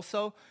 but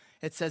also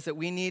it says that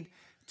we need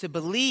to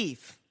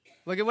believe.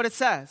 Look at what it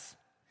says.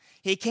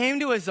 He came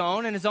to his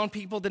own, and his own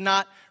people did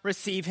not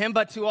receive him,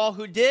 but to all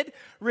who did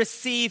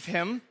receive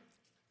him,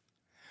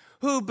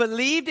 who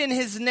believed in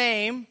his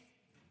name,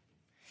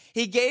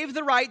 he gave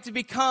the right to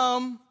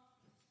become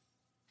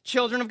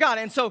children of God.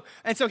 And so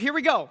here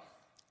we go.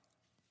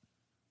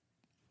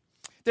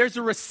 There's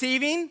a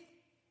receiving,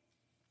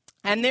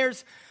 and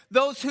there's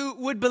those who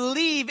would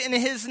believe in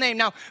his name.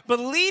 Now,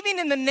 believing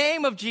in the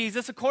name of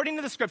Jesus, according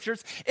to the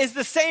scriptures, is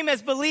the same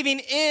as believing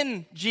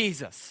in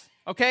Jesus,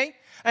 okay?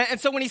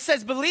 And so when he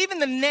says believe in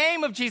the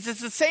name of Jesus,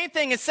 it's the same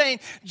thing as saying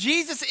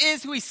Jesus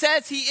is who he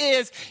says he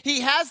is.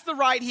 He has the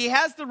right, he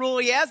has the rule,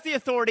 he has the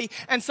authority.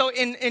 And so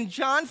in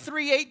John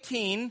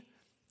 3:18,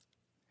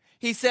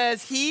 he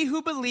says, he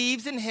who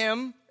believes in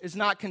him is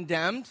not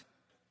condemned.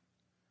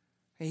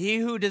 He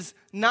who does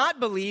not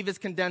believe is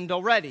condemned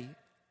already,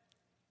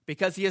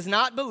 because he has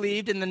not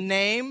believed in the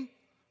name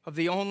of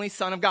the only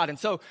Son of God. And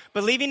so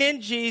believing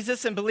in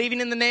Jesus and believing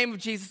in the name of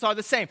Jesus are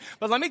the same.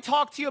 But let me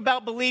talk to you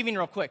about believing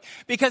real quick,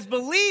 because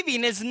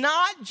believing is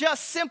not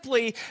just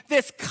simply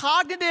this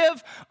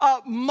cognitive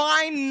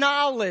mind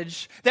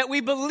knowledge that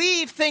we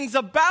believe things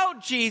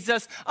about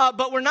Jesus,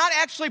 but we're not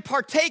actually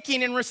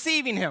partaking in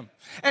receiving him.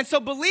 And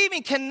so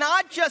believing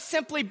cannot just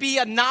simply be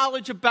a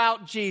knowledge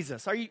about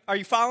Jesus. Are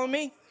you following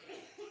me?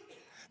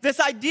 This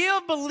idea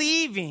of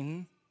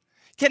believing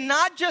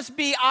cannot just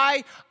be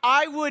I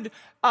would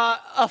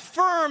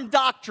affirm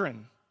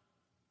doctrine.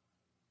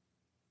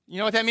 You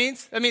know what that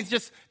means? That means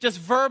just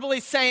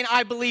verbally saying,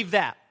 I believe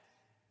that.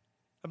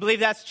 I believe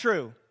that's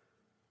true.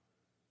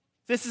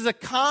 This is a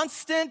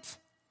constant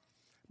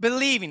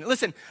believing.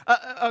 Listen,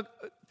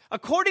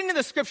 according to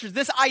the scriptures,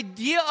 this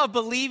idea of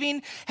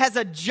believing has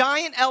a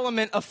giant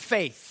element of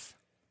faith.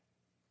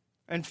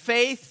 And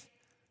faith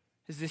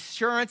is the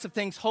assurance of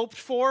things hoped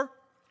for,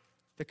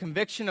 the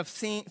conviction of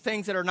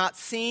things that are not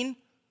seen.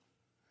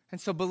 And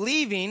so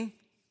believing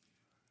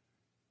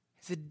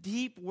is a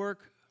deep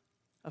work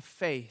of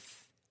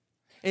faith.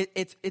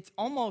 It's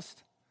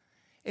almost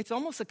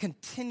a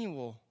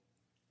continual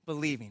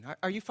believing.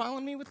 Are you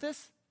following me with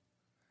this?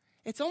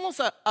 It's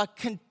almost a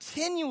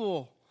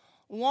continual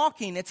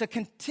walking. It's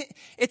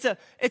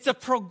a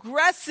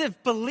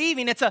progressive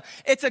believing.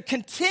 It's a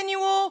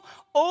continual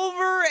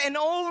over and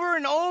over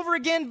and over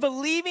again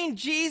believing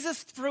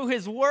Jesus through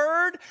his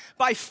word.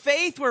 By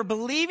faith, we're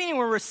believing and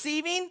we're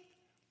receiving.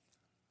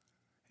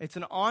 It's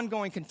an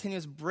ongoing,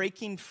 continuous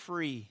breaking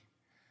free,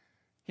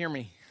 hear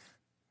me,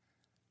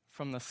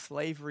 from the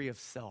slavery of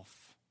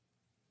self.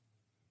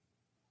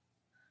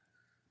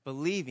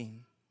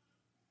 Believing,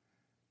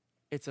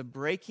 it's a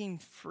breaking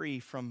free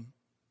from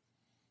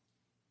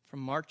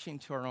marching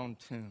to our own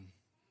tune.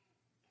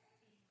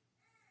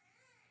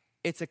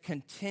 It's a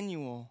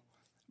continual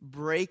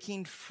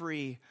breaking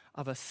free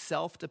of a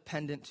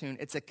self-dependent tune.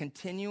 It's a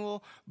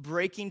continual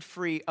breaking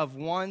free of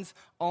one's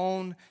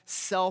own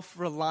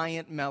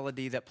self-reliant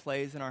melody that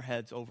plays in our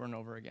heads over and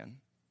over again.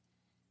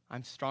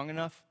 I'm strong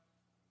enough,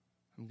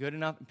 I'm good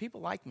enough, and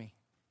people like me.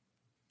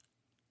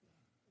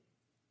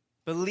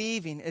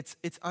 Believing, it's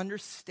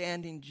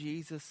understanding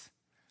Jesus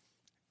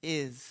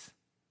is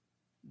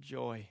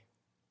joy.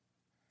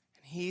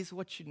 And he's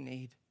what you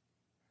need.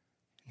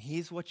 And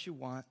he's what you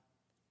want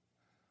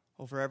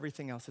over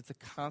everything else. It's a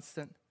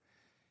constant,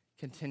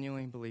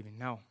 continuing believing.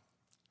 Now,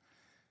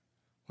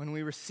 when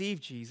we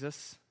receive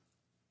Jesus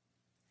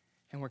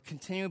and we're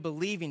continuing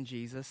believing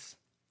Jesus,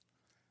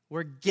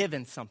 we're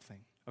given something,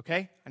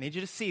 okay? I need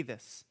you to see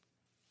this.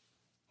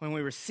 When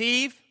we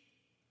receive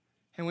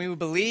and we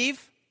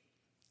believe,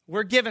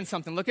 we're given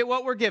something. Look at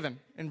what we're given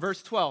in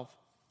verse 12.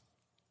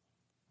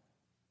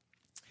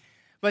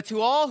 But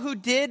to all who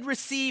did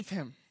receive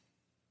him,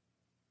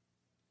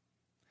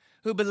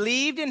 who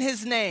believed in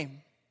his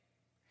name,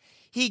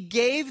 he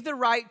gave the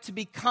right to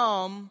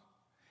become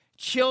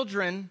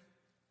children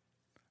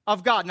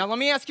of God. Now, let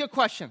me ask you a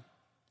question.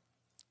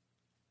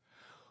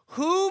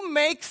 Who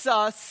makes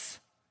us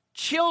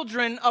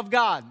children of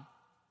God?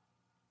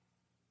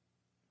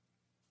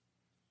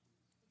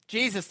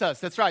 Jesus does.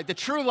 That's right. The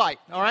true light,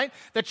 all right?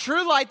 The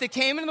true light that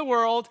came into the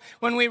world,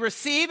 when we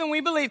receive and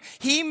we believe,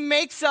 he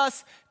makes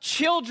us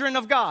children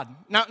of God.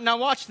 Now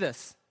watch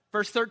this.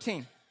 Verse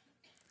 13.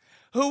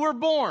 Who were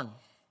born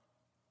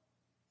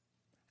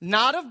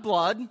not of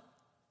blood,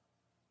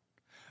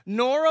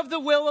 nor of the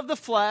will of the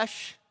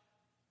flesh,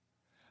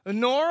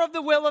 nor of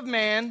the will of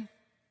man,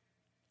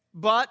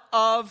 but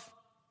of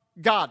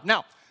God.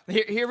 Now,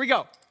 here we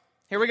go.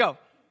 Here we go.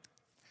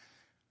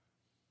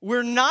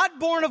 We're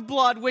not born of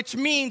blood, which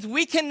means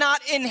we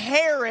cannot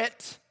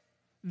inherit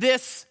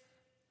this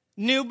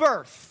new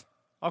birth,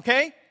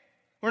 okay?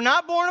 We're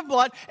not born of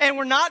blood, and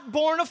we're not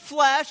born of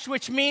flesh,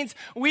 which means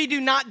we do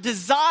not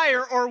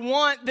desire or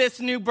want this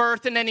new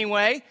birth in any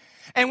way.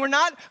 And we're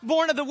not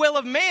born of the will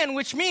of man,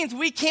 which means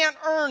we can't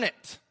earn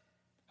it.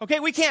 Okay,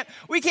 we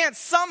can't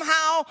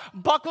somehow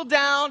buckle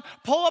down,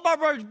 pull up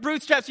our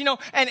bootstraps,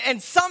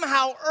 and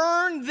somehow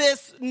earn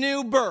this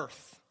new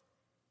birth.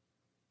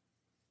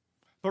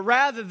 But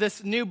rather,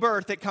 this new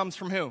birth that comes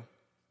from who?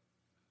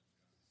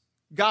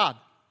 God.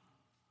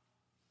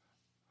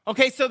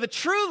 Okay, so the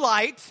true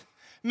light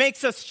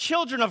makes us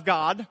children of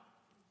God,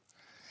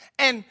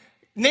 and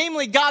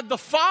namely God the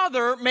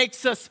Father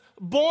makes us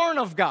born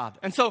of God.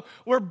 And so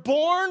we're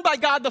born by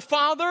God the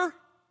Father,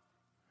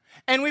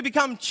 and we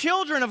become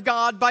children of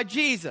God by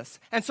Jesus.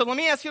 And so let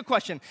me ask you a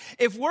question.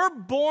 If we're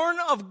born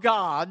of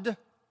God,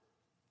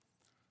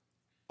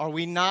 are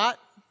we not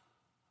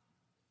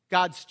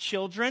God's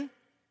children?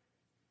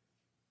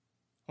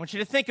 I want you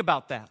to think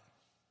about that.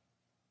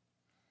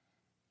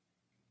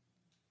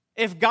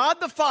 If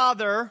God the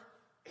Father,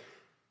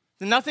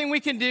 there's nothing we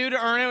can do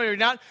to earn it. We're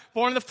not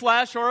born of the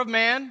flesh or of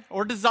man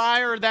or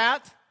desire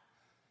that.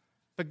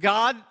 But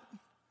God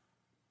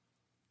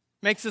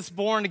makes us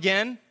born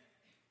again.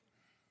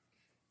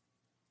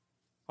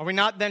 Are we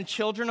not then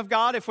children of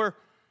God? If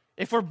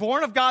we're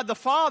born of God the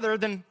Father,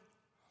 then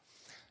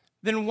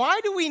why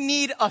do we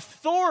need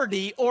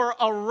authority or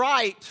a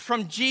right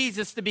from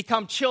Jesus to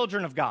become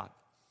children of God?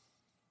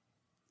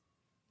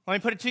 Let me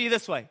put it to you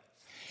this way.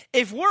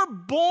 If we're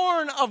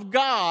born of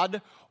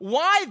God,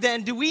 why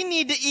then do we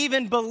need to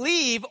even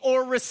believe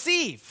or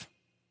receive?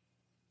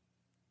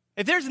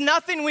 If there's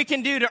nothing we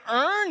can do to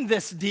earn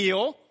this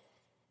deal,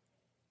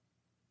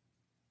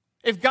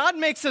 if God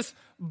makes us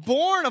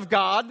born of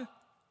God,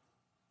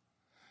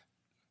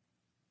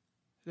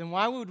 then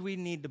why would we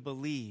need to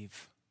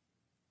believe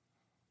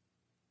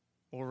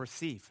or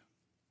receive?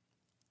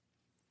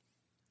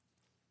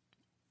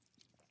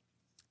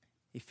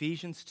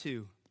 Ephesians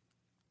 2.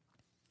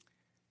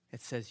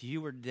 It says,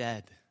 you were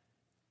dead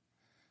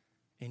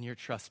in your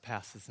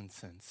trespasses and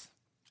sins.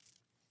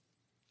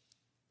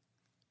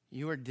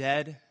 You were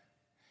dead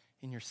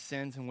in your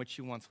sins in which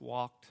you once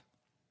walked,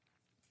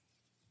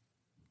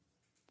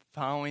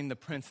 following the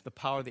prince, the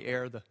power of the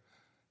air, the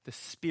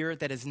spirit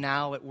that is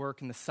now at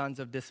work in the sons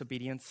of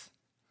disobedience,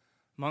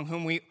 among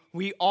whom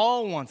we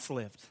all once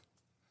lived,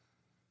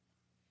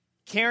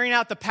 carrying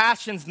out the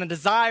passions and the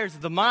desires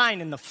of the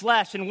mind and the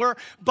flesh, and we're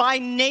by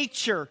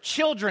nature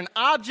children,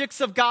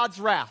 objects of God's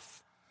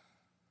wrath.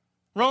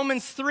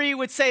 Romans 3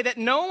 would say that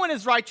no one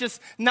is righteous,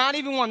 not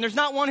even one. There's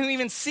not one who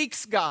even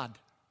seeks God.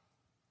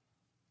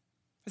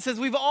 It says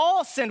we've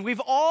all sinned.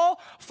 We've all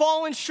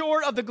fallen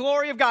short of the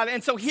glory of God.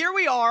 And so here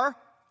we are,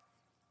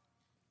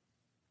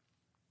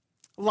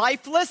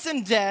 lifeless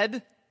and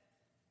dead,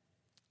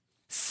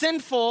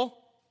 sinful,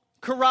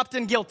 corrupt,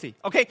 and guilty.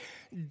 Okay,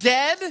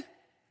 dead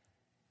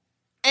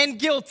and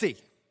guilty.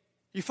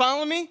 You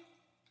follow me?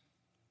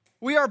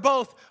 We are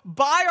both,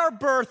 by our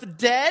birth,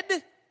 dead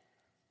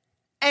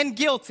and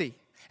guilty.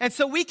 And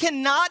so we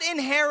cannot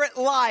inherit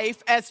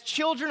life as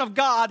children of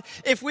God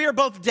if we are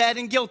both dead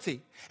and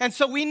guilty. And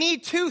so we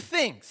need two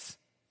things.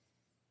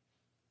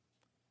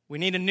 We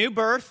need a new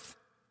birth.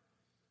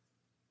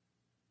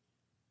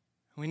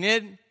 We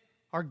need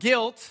our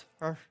guilt,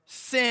 our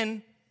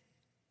sin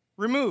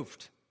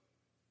removed.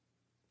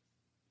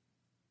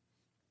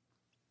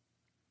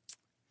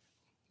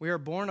 We are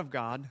born of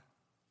God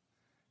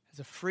as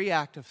a free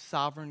act of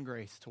sovereign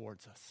grace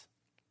towards us.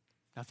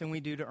 Nothing we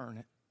do to earn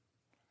it.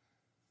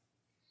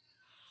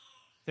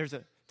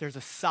 There's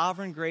a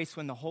sovereign grace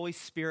when the Holy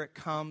Spirit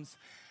comes,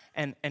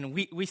 and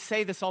we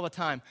say this all the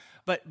time,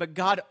 but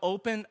God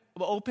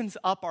opens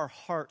up our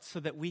hearts so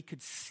that we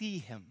could see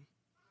him.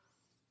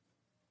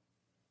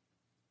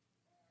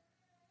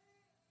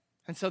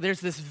 And so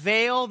there's this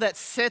veil that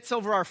sits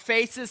over our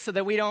faces so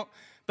that we don't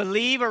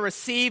believe or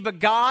receive, but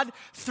God,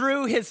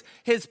 through his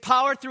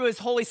power, through his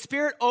Holy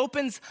Spirit,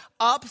 opens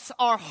up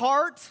our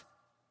heart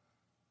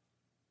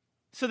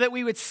so that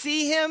we would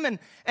see him. And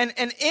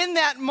in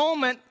that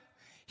moment,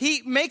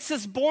 he makes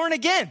us born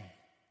again.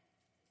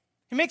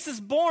 He makes us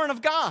born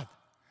of God.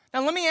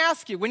 Now let me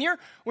ask you, when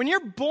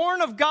you're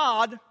born of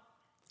God,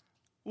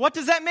 what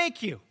does that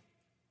make you?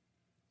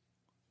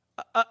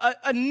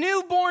 A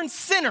newborn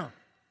sinner.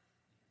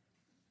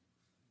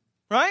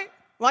 Right?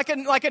 Like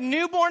a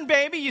newborn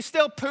baby, you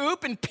still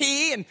poop and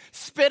pee and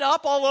spit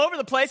up all over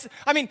the place.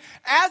 I mean,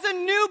 as a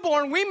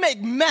newborn, we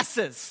make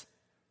messes.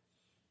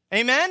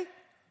 Amen?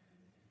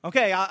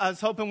 Okay, I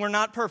was hoping we're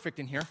not perfect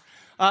in here.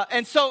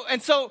 And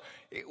so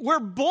we're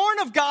born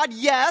of God,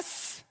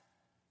 yes,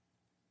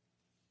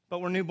 but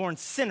we're newborn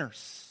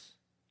sinners.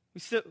 We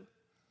still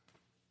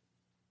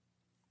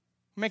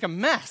make a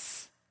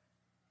mess.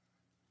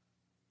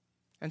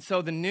 And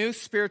so the new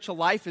spiritual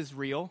life is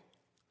real,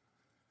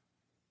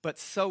 but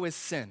so is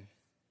sin.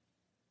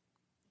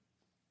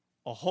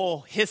 A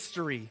whole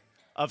history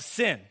of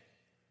sin.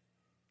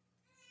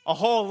 A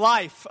whole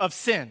life of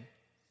sin.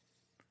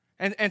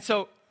 And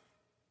so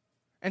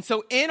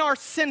in our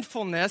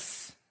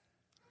sinfulness,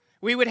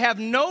 we would have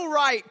no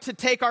right to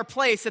take our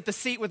place at the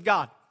seat with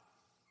God.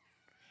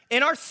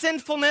 In our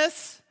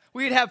sinfulness,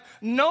 we would have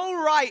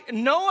no right,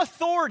 no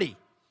authority,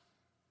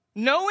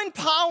 no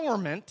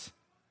empowerment,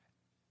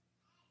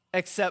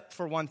 except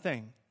for one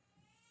thing.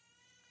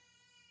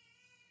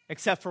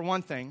 Except for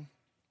one thing.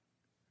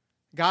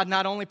 God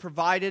not only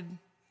provided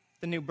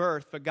the new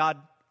birth, but God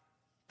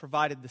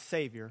provided the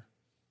Savior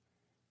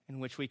in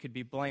which we could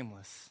be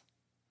blameless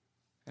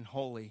and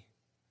holy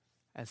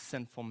as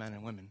sinful men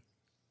and women.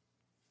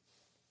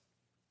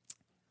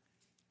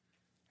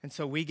 And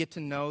so we get to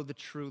know the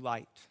true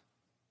light.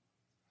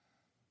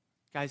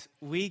 Guys,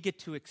 we get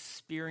to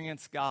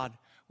experience God.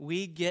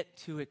 We get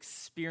to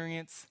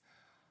experience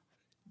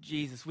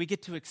Jesus. We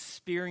get to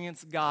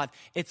experience God.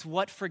 It's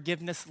what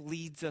forgiveness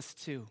leads us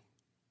to.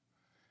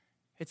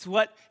 It's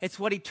what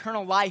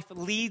eternal life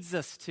leads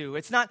us to.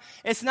 It's not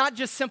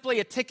just simply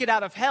a ticket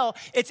out of hell.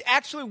 It's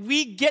actually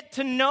we get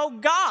to know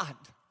God.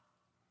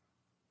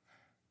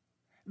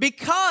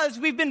 Because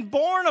we've been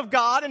born of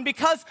God and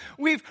because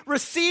we've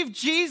received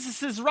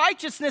Jesus'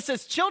 righteousness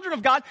as children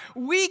of God,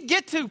 we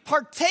get to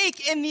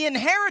partake in the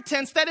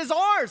inheritance that is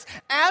ours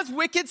as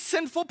wicked,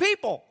 sinful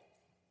people.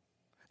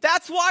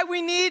 That's why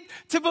we need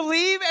to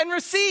believe and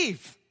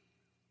receive.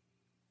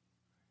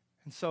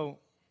 And so,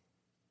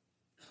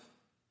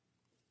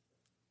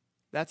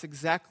 that's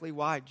exactly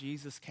why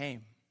Jesus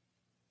came.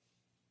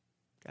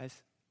 Guys,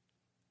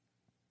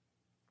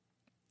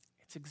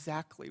 it's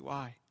exactly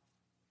why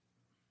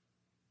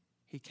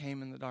he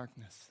came in the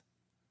darkness.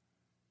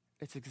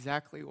 It's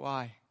exactly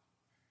why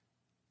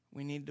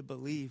we need to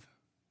believe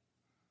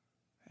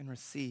and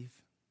receive,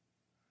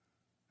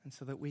 and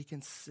so that we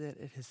can sit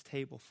at his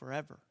table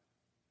forever.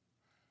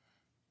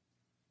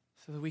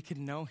 So that we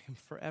can know him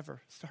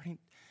forever, starting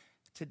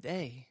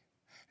today.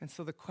 And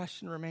so the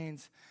question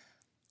remains,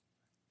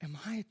 am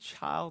I a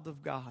child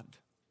of God?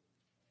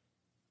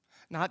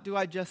 Not do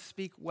I just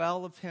speak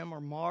well of him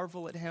or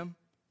marvel at him,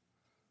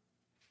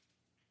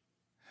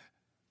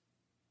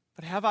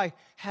 but have I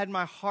had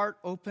my heart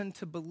open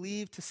to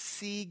believe, to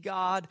see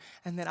God,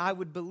 and that I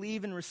would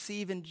believe and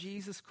receive in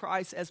Jesus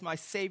Christ as my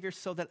Savior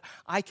so that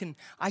I can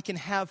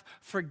have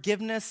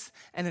forgiveness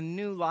and a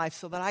new life,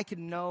 so that I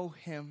can know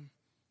him.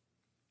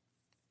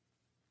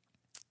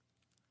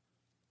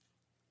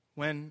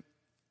 When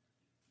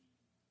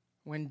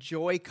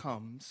joy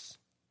comes,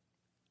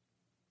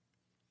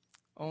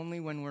 only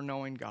when we're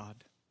knowing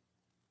God,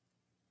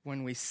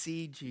 when we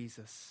see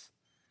Jesus,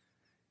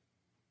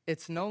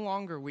 it's no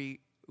longer we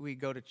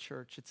go to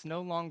church. It's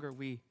no longer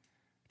we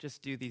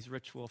just do these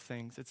ritual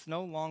things. It's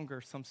no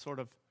longer some sort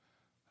of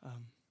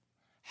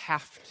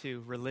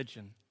have-to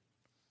religion.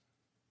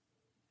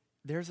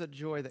 There's a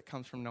joy that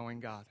comes from knowing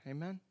God.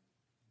 Amen?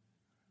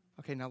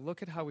 Okay, now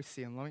look at how we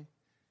see him.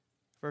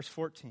 Verse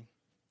 14.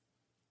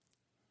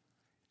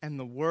 And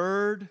the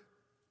Word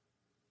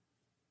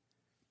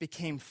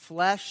became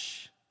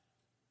flesh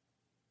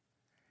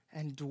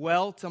and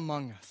dwelt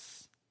among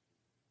us.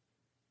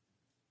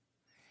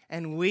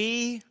 And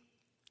we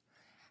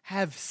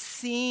have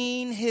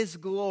seen his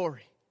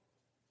glory.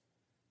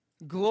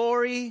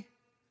 Glory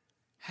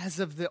as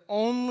of the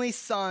only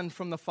Son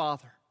from the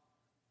Father,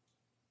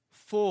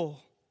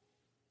 full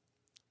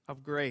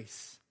of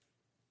grace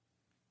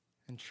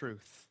and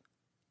truth.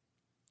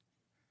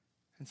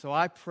 And so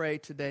I pray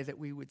today that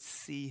we would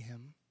see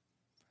him,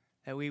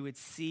 that we would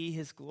see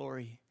his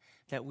glory,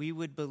 that we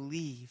would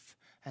believe,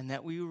 and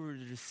that we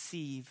would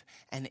receive.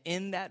 And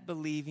in that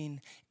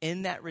believing,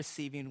 in that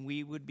receiving,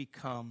 we would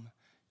become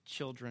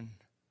children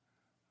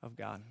of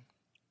God.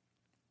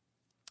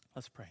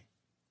 Let's pray.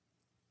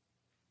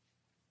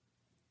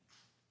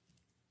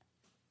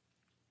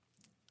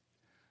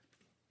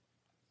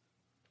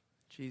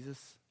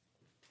 Jesus,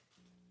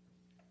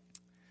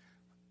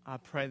 I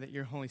pray that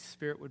your Holy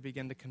Spirit would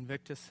begin to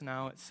convict us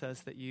now. It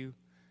says that you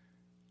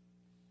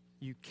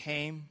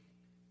came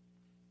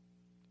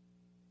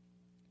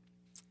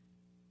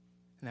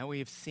and that we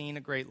have seen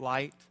a great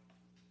light.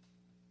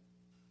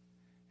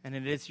 And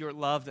it is your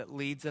love that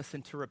leads us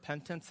into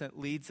repentance, that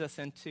leads us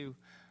into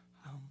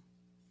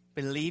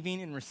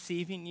believing and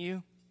receiving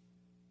you.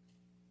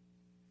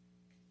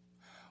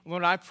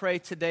 Lord, I pray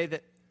today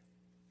that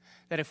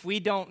if we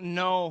don't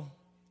know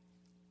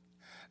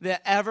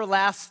the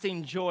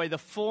everlasting joy, the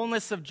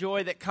fullness of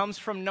joy that comes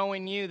from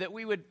knowing you, that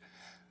we would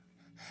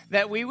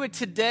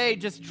today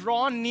just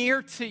draw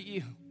near to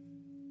you.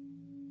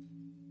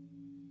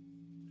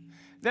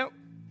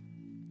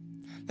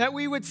 That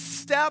we would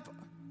step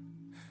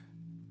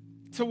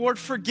toward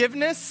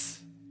forgiveness,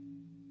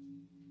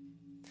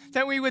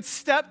 that we would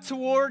step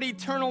toward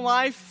eternal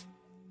life,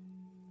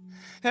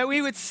 that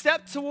we would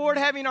step toward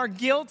having our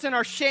guilt and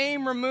our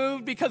shame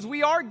removed because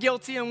we are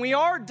guilty and we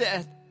are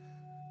dead.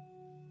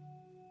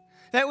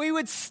 That we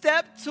would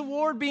step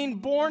toward being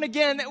born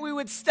again, that we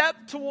would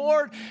step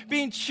toward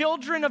being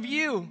children of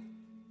you.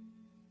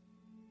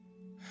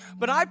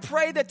 But I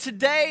pray that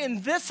today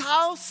in this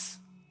house,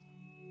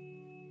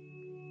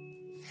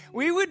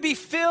 we would be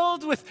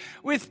filled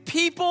with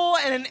people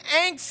and an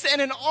angst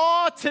and an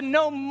awe to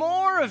know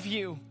more of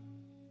you.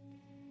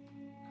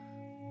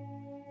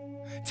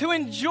 To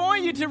enjoy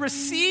you, to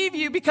receive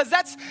you, because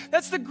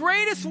that's the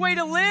greatest way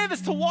to live,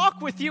 is to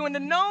walk with you and to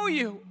know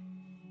you.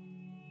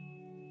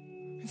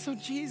 And so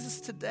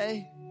Jesus,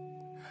 today,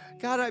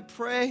 God, I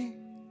pray,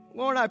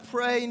 Lord, I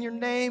pray in your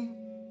name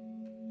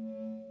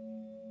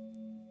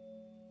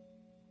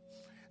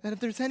that if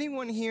there's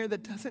anyone here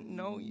that doesn't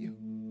know you,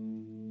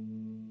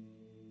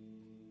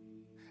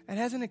 that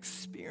hasn't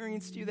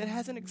experienced you, that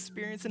hasn't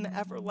experienced an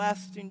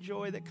everlasting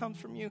joy that comes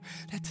from you,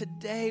 that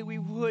today we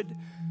would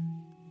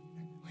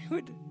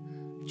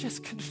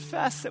just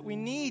confess that we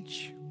need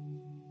you.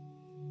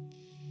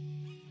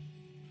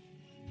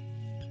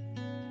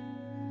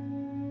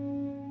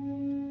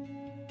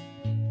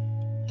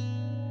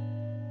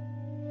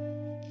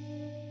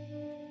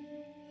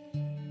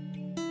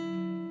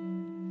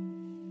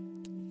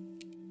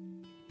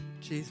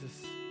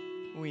 Jesus,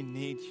 we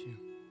need you.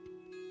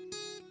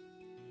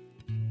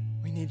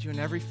 We need you in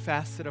every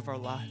facet of our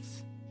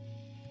lives.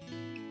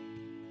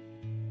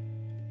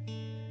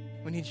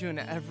 We need you in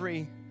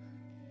every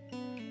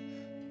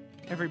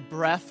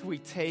breath we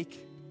take.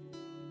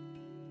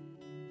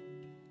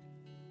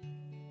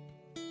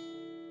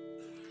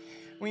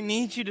 We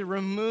need you to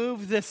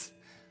remove this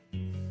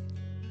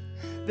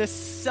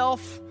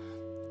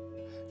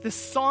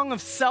song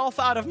of self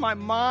out of my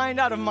mind,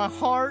 out of my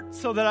heart,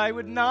 so that I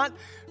would not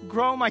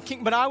grow my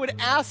king, but I would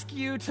ask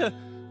you to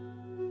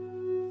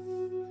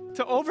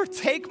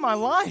overtake my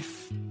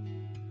life.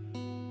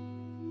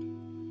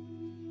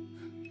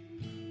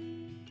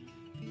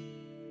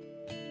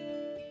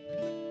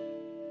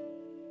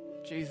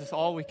 Jesus,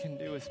 all we can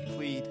do is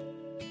plead.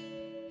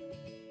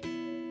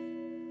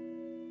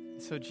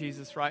 So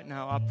Jesus, right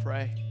now I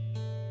pray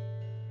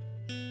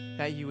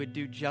that you would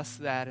do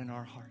just that in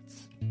our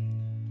hearts.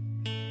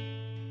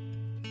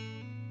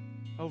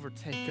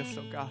 Overtake us,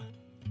 oh God.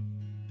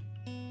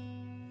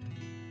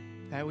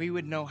 That we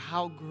would know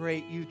how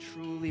great you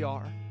truly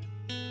are.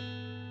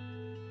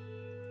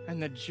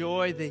 And the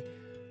joy,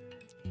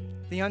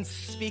 the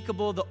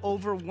unspeakable, the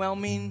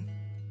overwhelming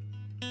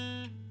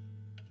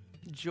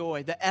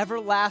joy, the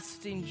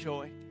everlasting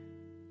joy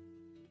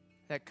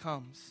that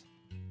comes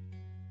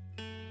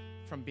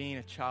from being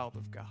a child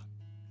of God.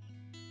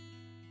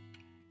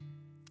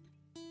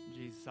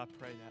 Jesus, I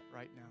pray that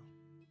right now.